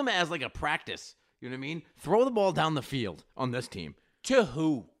use them as like a practice. You know what I mean? Throw the ball down the field on this team. To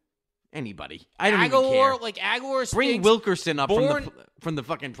who? Anybody. I don't even care. Like Aguilar stinks. Bring Wilkerson up from the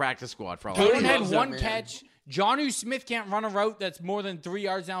fucking practice squad for all I had one catch. Jonnu Smith can't run a route that's more than 3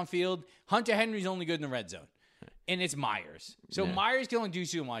 yards downfield. Hunter Henry's only good in the red zone. And it's Myers. So Myers can only do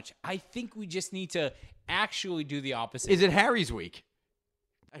so much. I think we just need to actually do the opposite. Is it Harry's week?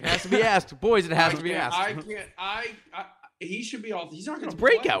 It has to be asked. Boys, it has to be asked. He should be off. He's not going to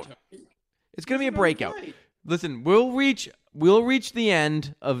breakout. It's going to be a breakout. Listen, we'll reach the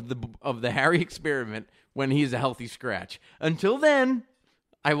end of the Harry experiment when he's a healthy scratch. Until then,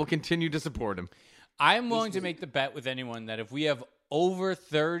 I will continue to support him. I'm willing to make the bet with anyone that if we have over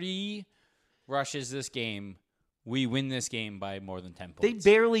 30 rushes this game, we win this game by more than 10 points.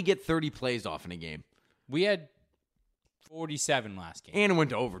 They barely get 30 plays off in a game. We had 47 last game. And it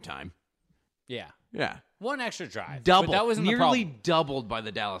went to overtime. Yeah. Yeah. One extra drive. Double. But that wasn't nearly the problem. doubled by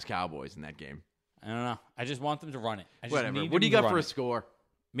the Dallas Cowboys in that game. I don't know. I just want them to run it. Whatever. What do you got for a score?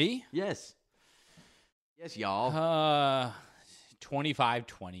 Me? Yes. Yes, y'all.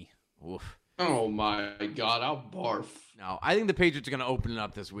 25-20. Oof. Oh my God, I'll barf. No, I think the Patriots are going to open it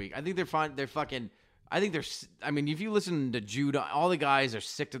up this week. I think they're fine. I mean, if you listen to Judah, all the guys are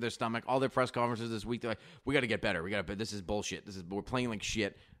sick to their stomach. All their press conferences this week, they're like, we got to get better. This is bullshit. We're playing like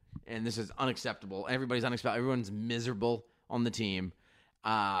shit, and this is unacceptable. Everybody's unacceptable. Everyone's miserable on the team.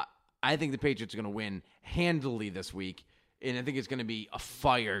 I think the Patriots are going to win handily this week, and I think it's going to be a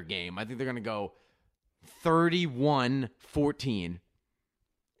fire game. I think they're going to go 31-14,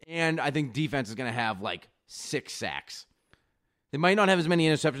 and I think defense is going to have like 6 sacks. They might not have as many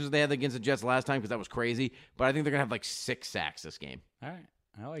interceptions as they had against the Jets last time because that was crazy, but I think they're going to have like 6 sacks this game. All right.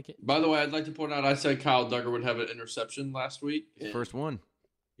 I like it. By the way, I'd like to point out I said Kyle Duggar would have an interception last week. First one.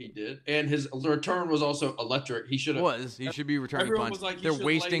 He did. And his return was also electric. He should have. He should be returning punts. Like, they're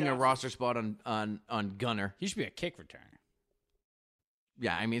wasting a roster spot on Gunner. He should be a kick returner.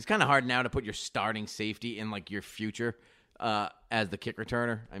 Yeah, I mean, it's kind of hard now to put your starting safety in like your future as the kick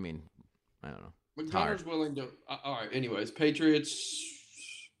returner. I mean, I don't know. But Gunner's willing to. All right. Anyways, Patriots.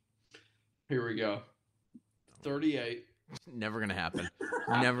 Here we go. 38. Never gonna happen.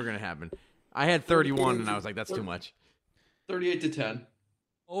 Never gonna happen. I had 31, and I was like, that's too much. 38-10.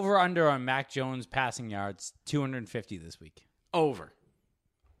 Over under on Mac Jones passing yards, 250 this week. Over.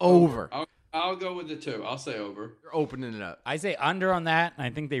 I'll go with the 2. I'll say over. You're opening it up. I say under on that, and I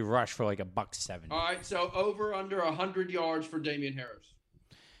think they rush for like $170. All right, so over under 100 yards for Damian Harris.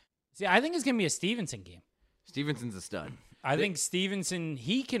 See, I think it's gonna be a Stevenson game. Stevenson's a stud. I think Stevenson,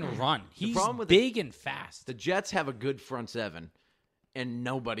 he can run. He's problem with big and fast. The Jets have a good front seven and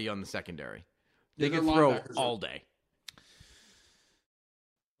nobody on the secondary. They Yeah, can their throw linebackers all day.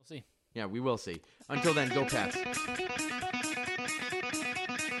 We'll see. Yeah, we will see. Until then, go Pats. Do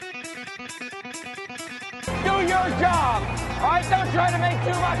your job. All right, don't try to make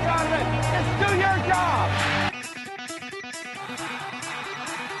too much out of it. Just do your job.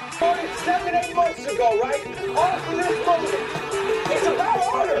 7-8 months ago, right? All for this moment. It's about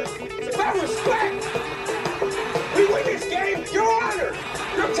honor. It's about respect. We win this game, you're honored.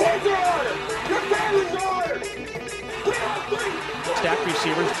 Your kids are honored. Your families are honored. We are free. Stack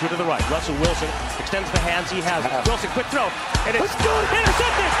receivers, 2 to the right. Russell Wilson extends the hands he has. Wilson, quick throw. And it's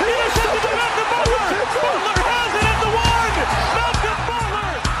intercepted. Intercepted to Malcolm Butler. Butler has it at the 1. Malcolm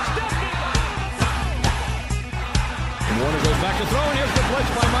Butler stepping. And Warner goes back to throw, and here's the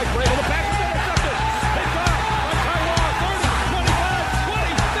blitz by Mike Vrabel. The pass is intercepted. They got it by Taiwan. 30, 25,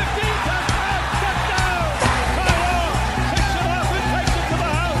 20, 15, touchdown. Taiwan picks it up and takes it to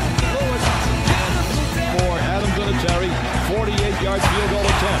the house. For Adam Vinatieri, 48-yard field goal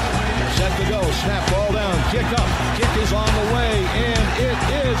attempt. Set to go. Snap, ball down. Kick up. Kick is on the way, and it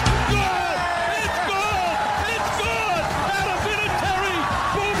is good. It's good. It's good. Adam Vinatieri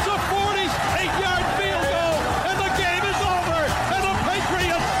booms a 48-yard field goal, and the game is over. And the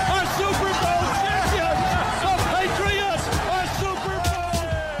Patriots are Super Bowl champions. The Patriots are Super Bowl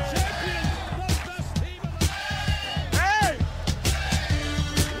champions. The best team in the Hey!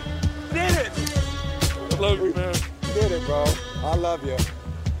 Did it. I love you, man. Did it, bro. I love you.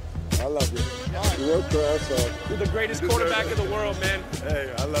 I love you. You worked your ass off. You're the greatest quarterback in the world, man.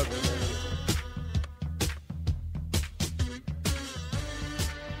 Hey, I love you, man.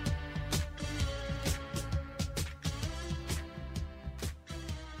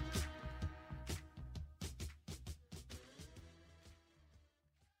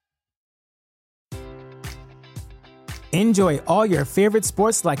 Enjoy all your favorite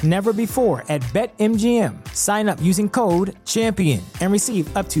sports like never before at BetMGM. Sign up using code CHAMPION and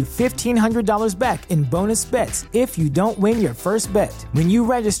receive up to $1,500 back in bonus bets if you don't win your first bet. When you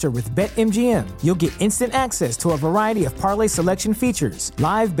register with BetMGM, you'll get instant access to a variety of parlay selection features,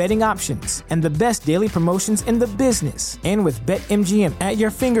 live betting options, and the best daily promotions in the business. And with BetMGM at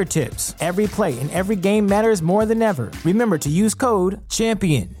your fingertips, every play and every game matters more than ever. Remember to use code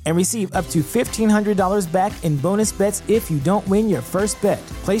CHAMPION and receive up to $1,500 back in bonus bets if you don't win your first bet.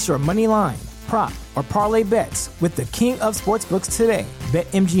 Place your money line, prop, or parlay bets with the king of sportsbooks today.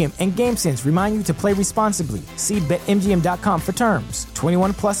 BetMGM and GameSense remind you to play responsibly. See BetMGM.com for terms.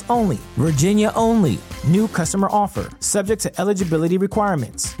 21 plus only. Virginia only. New customer offer. Subject to eligibility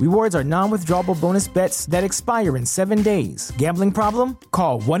requirements. Rewards are non-withdrawable bonus bets that expire in 7 days. Gambling problem?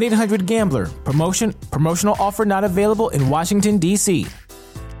 Call 1-800-GAMBLER. Promotional offer not available in Washington, D.C.